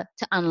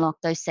 to unlock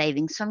those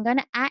savings. So I'm going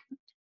to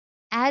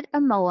add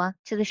a mower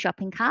to the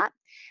shopping cart,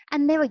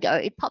 and there we go.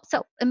 It pops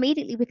up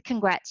immediately with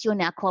congrats, you're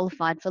now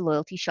qualified for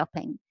loyalty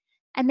shopping.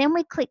 And then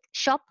we click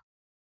shop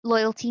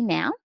loyalty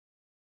now,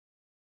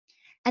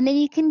 and then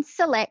you can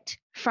select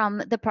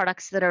from the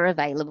products that are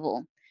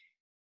available.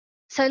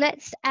 So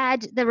let's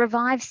add the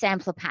Revive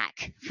sampler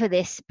pack for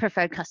this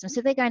preferred customer.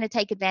 So they're going to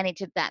take advantage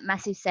of that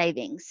massive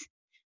savings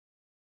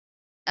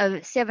of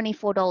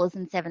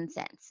 $74.07.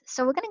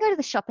 So we're going to go to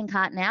the shopping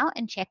cart now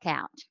and check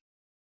out.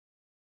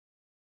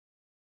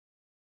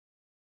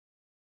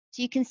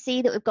 So you can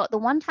see that we've got the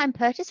one-time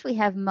purchase, we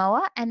have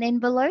mower, and then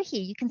below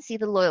here you can see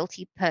the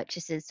loyalty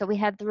purchases. So we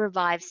have the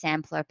Revive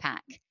sampler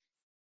pack,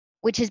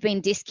 which has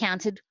been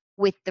discounted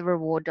with the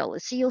reward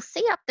dollars. So you'll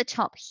see up the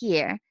top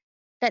here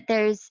that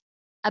there's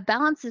a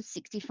balance of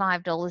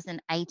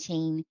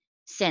 $65.18.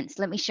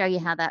 Let me show you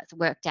how that's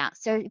worked out.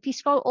 So if you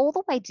scroll all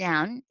the way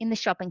down in the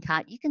shopping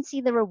cart, you can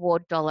see the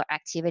reward dollar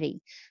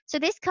activity. So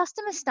this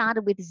customer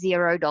started with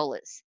 $0.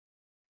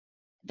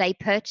 They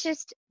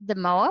purchased the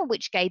mower,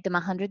 which gave them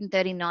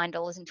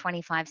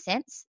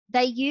 $139.25.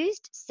 They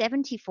used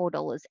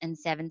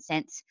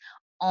 $74.07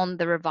 on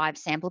the Revive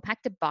sample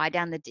pack to buy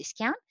down the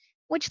discount,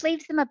 which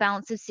leaves them a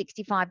balance of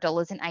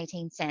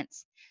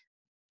 $65.18.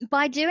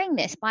 by doing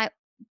this, by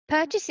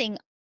purchasing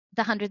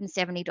the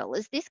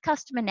 $170, this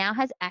customer now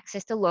has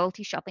access to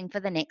loyalty shopping for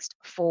the next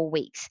 4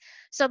 weeks.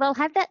 So they'll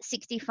have that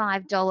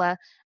 $65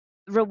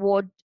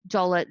 reward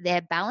dollar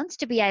their balance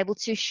to be able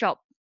to shop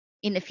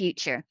in the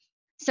future.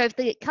 So if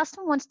the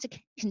customer wants to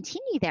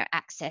continue their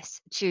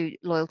access to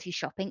loyalty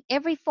shopping,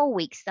 every 4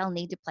 weeks they'll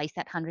need to place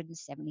that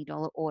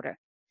 $170 order.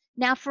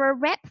 Now for a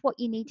rep, what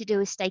you need to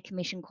do is stay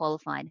commission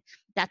qualified.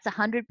 That's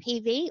 100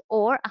 PV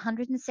or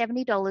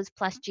 $170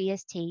 plus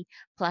GST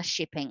plus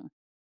shipping.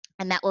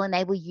 And that will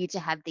enable you to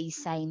have the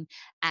same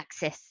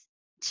access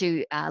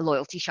to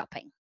loyalty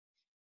shopping.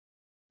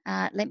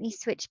 Let me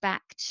switch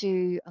back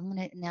to,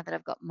 now that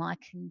I've got my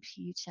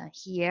computer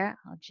here,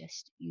 I'll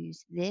just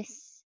use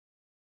this.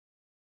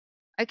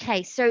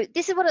 Okay, so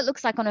this is what it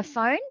looks like on a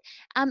phone.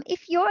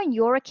 If you're in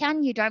your account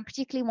and you don't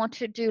particularly want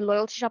to do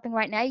loyalty shopping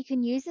right now, you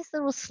can use this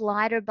little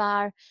slider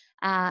bar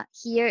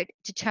here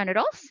to turn it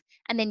off,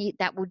 and then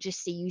that will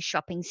just see you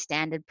shopping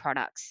standard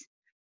products.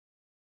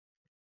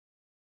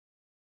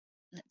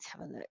 Let's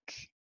have a look.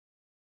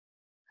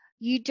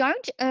 You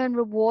don't earn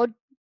reward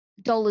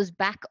dollars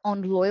back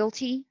on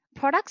loyalty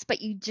products,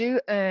 but you do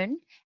earn,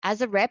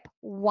 as a rep,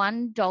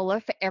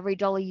 $1 for every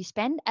dollar you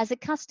spend. As a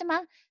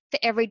customer, for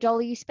every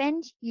dollar you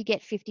spend, you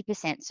get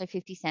 50%, so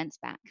 50 cents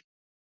back.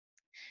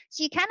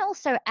 So you can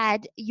also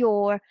add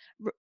your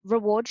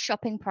reward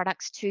shopping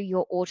products to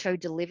your auto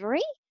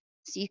delivery.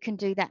 So you can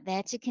do that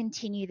there to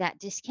continue that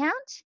discount.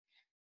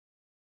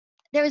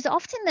 There is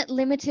often that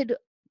limited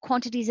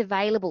quantities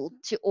available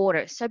to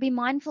order, so be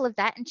mindful of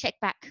that and check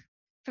back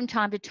from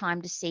time to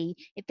time to see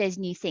if there's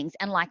new things.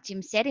 And like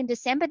Jim said, in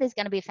December, there's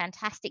going to be a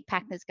fantastic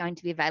pack that's going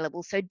to be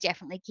available, so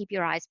definitely keep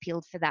your eyes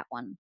peeled for that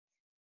one.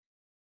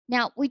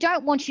 Now, we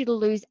don't want you to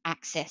lose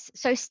access,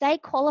 so stay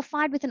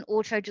qualified with an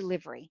auto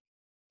delivery.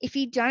 If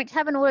you don't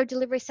have an auto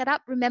delivery set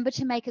up, remember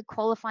to make a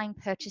qualifying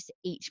purchase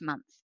each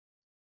month.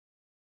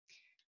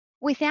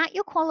 Without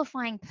your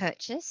qualifying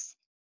purchase,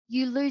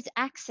 you lose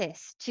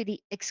access to the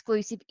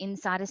exclusive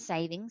insider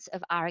savings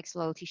of ARIIX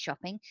loyalty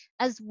shopping,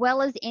 as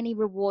well as any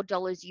reward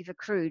dollars you've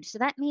accrued. So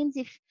that means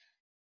if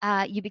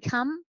you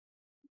become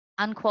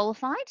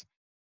unqualified,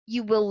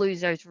 you will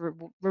lose those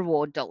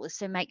reward dollars.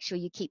 So make sure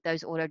you keep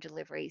those auto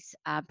deliveries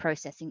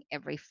processing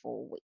every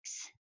 4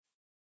 weeks.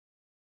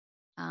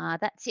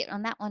 That's it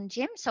on that one,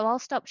 Jim. So I'll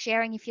stop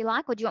sharing if you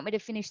like, or do you want me to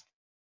finish?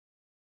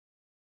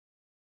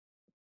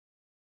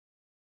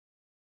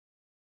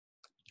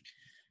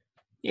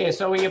 Yeah,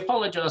 so we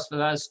apologise for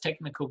those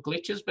technical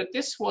glitches, but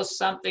this was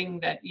something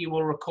that you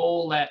will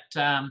recall that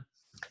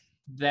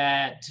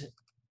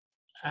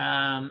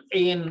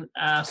Ian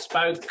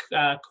spoke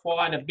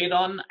quite a bit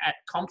on at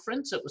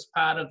conference. It was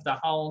part of the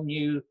whole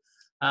new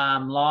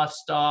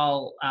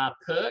lifestyle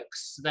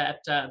perks that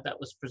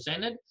was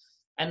presented.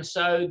 And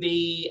so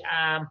the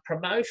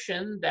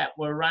promotion that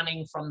we're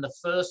running from the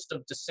 1st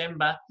of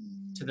December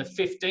to the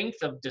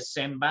 15th of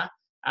December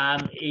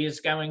is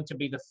going to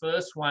be the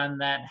first one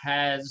that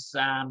has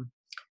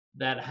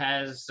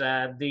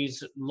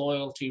these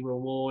loyalty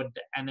reward,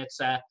 and it's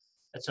a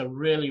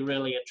really,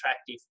 really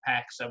attractive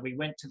pack. So we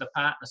went to the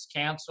Partners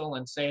Council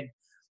and said,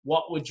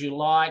 what would you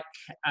like?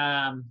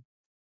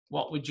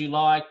 What would you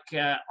like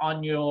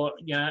on your,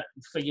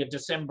 for your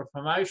December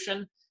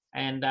promotion?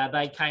 And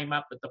they came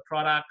up with the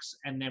products,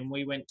 and then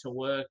we went to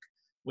work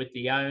with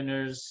the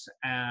owners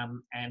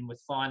and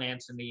with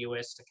finance in the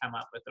US to come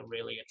up with a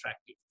really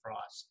attractive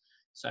price.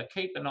 So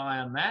keep an eye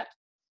on that.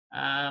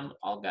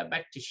 I'll go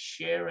back to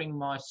sharing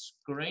my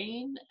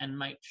screen and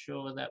make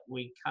sure that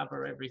we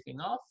cover everything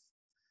off.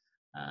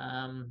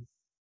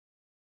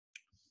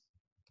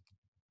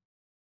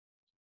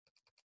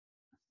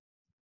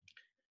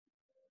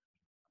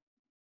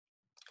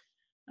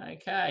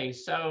 Okay,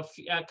 so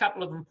a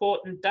couple of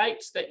important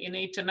dates that you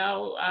need to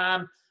know.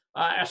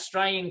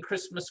 Australian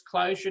Christmas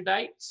closure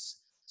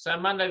dates. So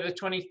Monday the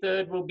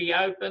 23rd will be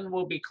open,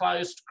 will be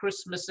closed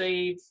Christmas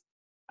Eve,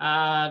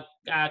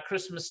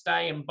 Christmas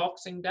Day and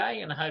Boxing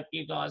Day, and I hope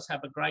you guys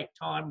have a great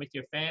time with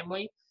your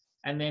family.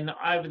 And then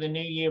over the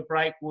New Year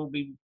break, we'll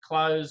be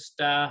closed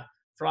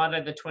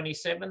Friday the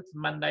 27th,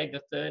 Monday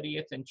the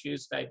 30th, and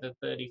Tuesday the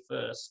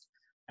 31st.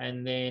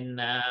 And then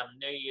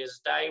New Year's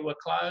Day we're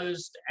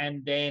closed,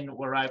 and then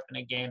we're open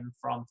again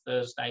from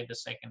Thursday the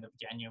 2nd of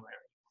January.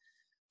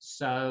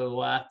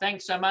 So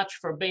thanks so much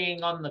for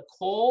being on the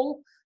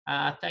call.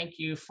 Thank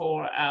you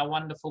for our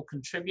wonderful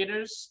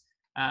contributors.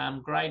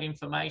 Great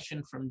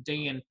information from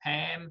Dee and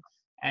Pam.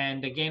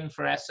 And again,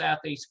 for our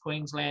Southeast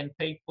Queensland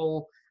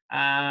people,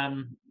 if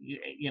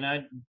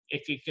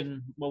you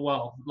can,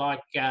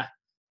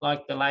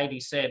 like the lady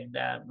said,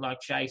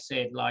 like Shay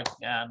said,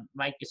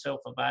 make yourself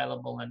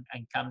available and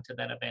come to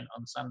that event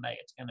on Sunday.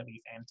 It's going to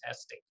be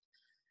fantastic.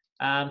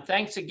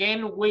 Thanks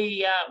again.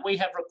 We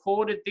have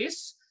recorded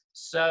this,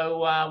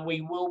 so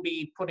we will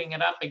be putting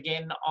it up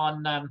again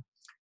on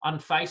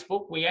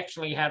Facebook. We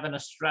actually have an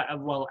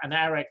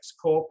ARIIX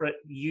corporate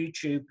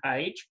YouTube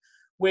page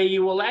where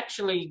you will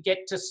actually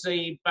get to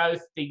see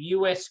both the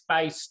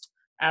US-based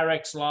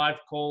ARIIX live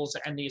calls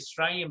and the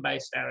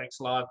Australian-based ARIIX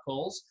live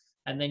calls.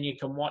 and then you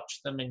can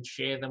watch them and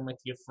share them with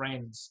your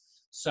friends.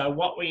 So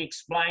what we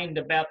explained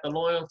about the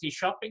loyalty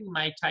shopping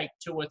may take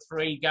 2 or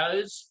 3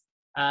 goes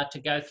to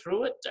go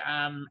through it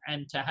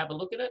and to have a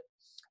look at it.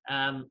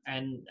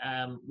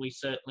 We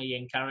certainly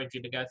encourage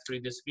you to go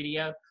through this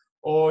video,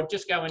 or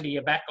just go into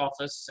your back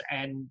office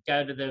and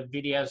go to the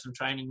videos and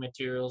training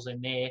materials in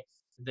there.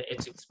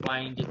 It's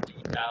explained in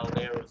detail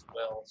there as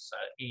well. So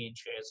Ian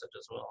shares it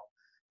as well.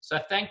 So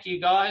thank you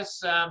guys.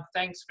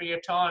 Thanks for your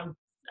time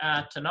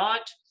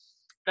tonight.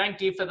 Thank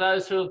you for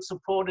those who have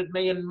supported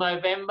me in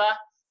November.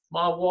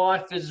 My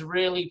wife is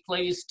really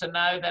pleased to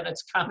know that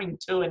it's coming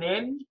to an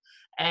end,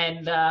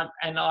 and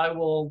I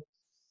will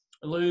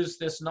lose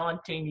this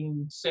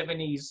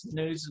 1970s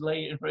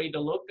newsreader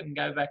look and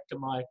go back to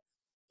my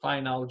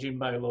plain old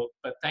Jimbo look.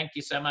 But thank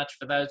you so much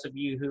for those of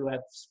you who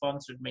have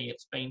sponsored me.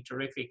 It's been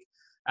terrific.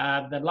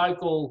 The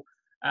local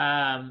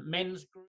men's group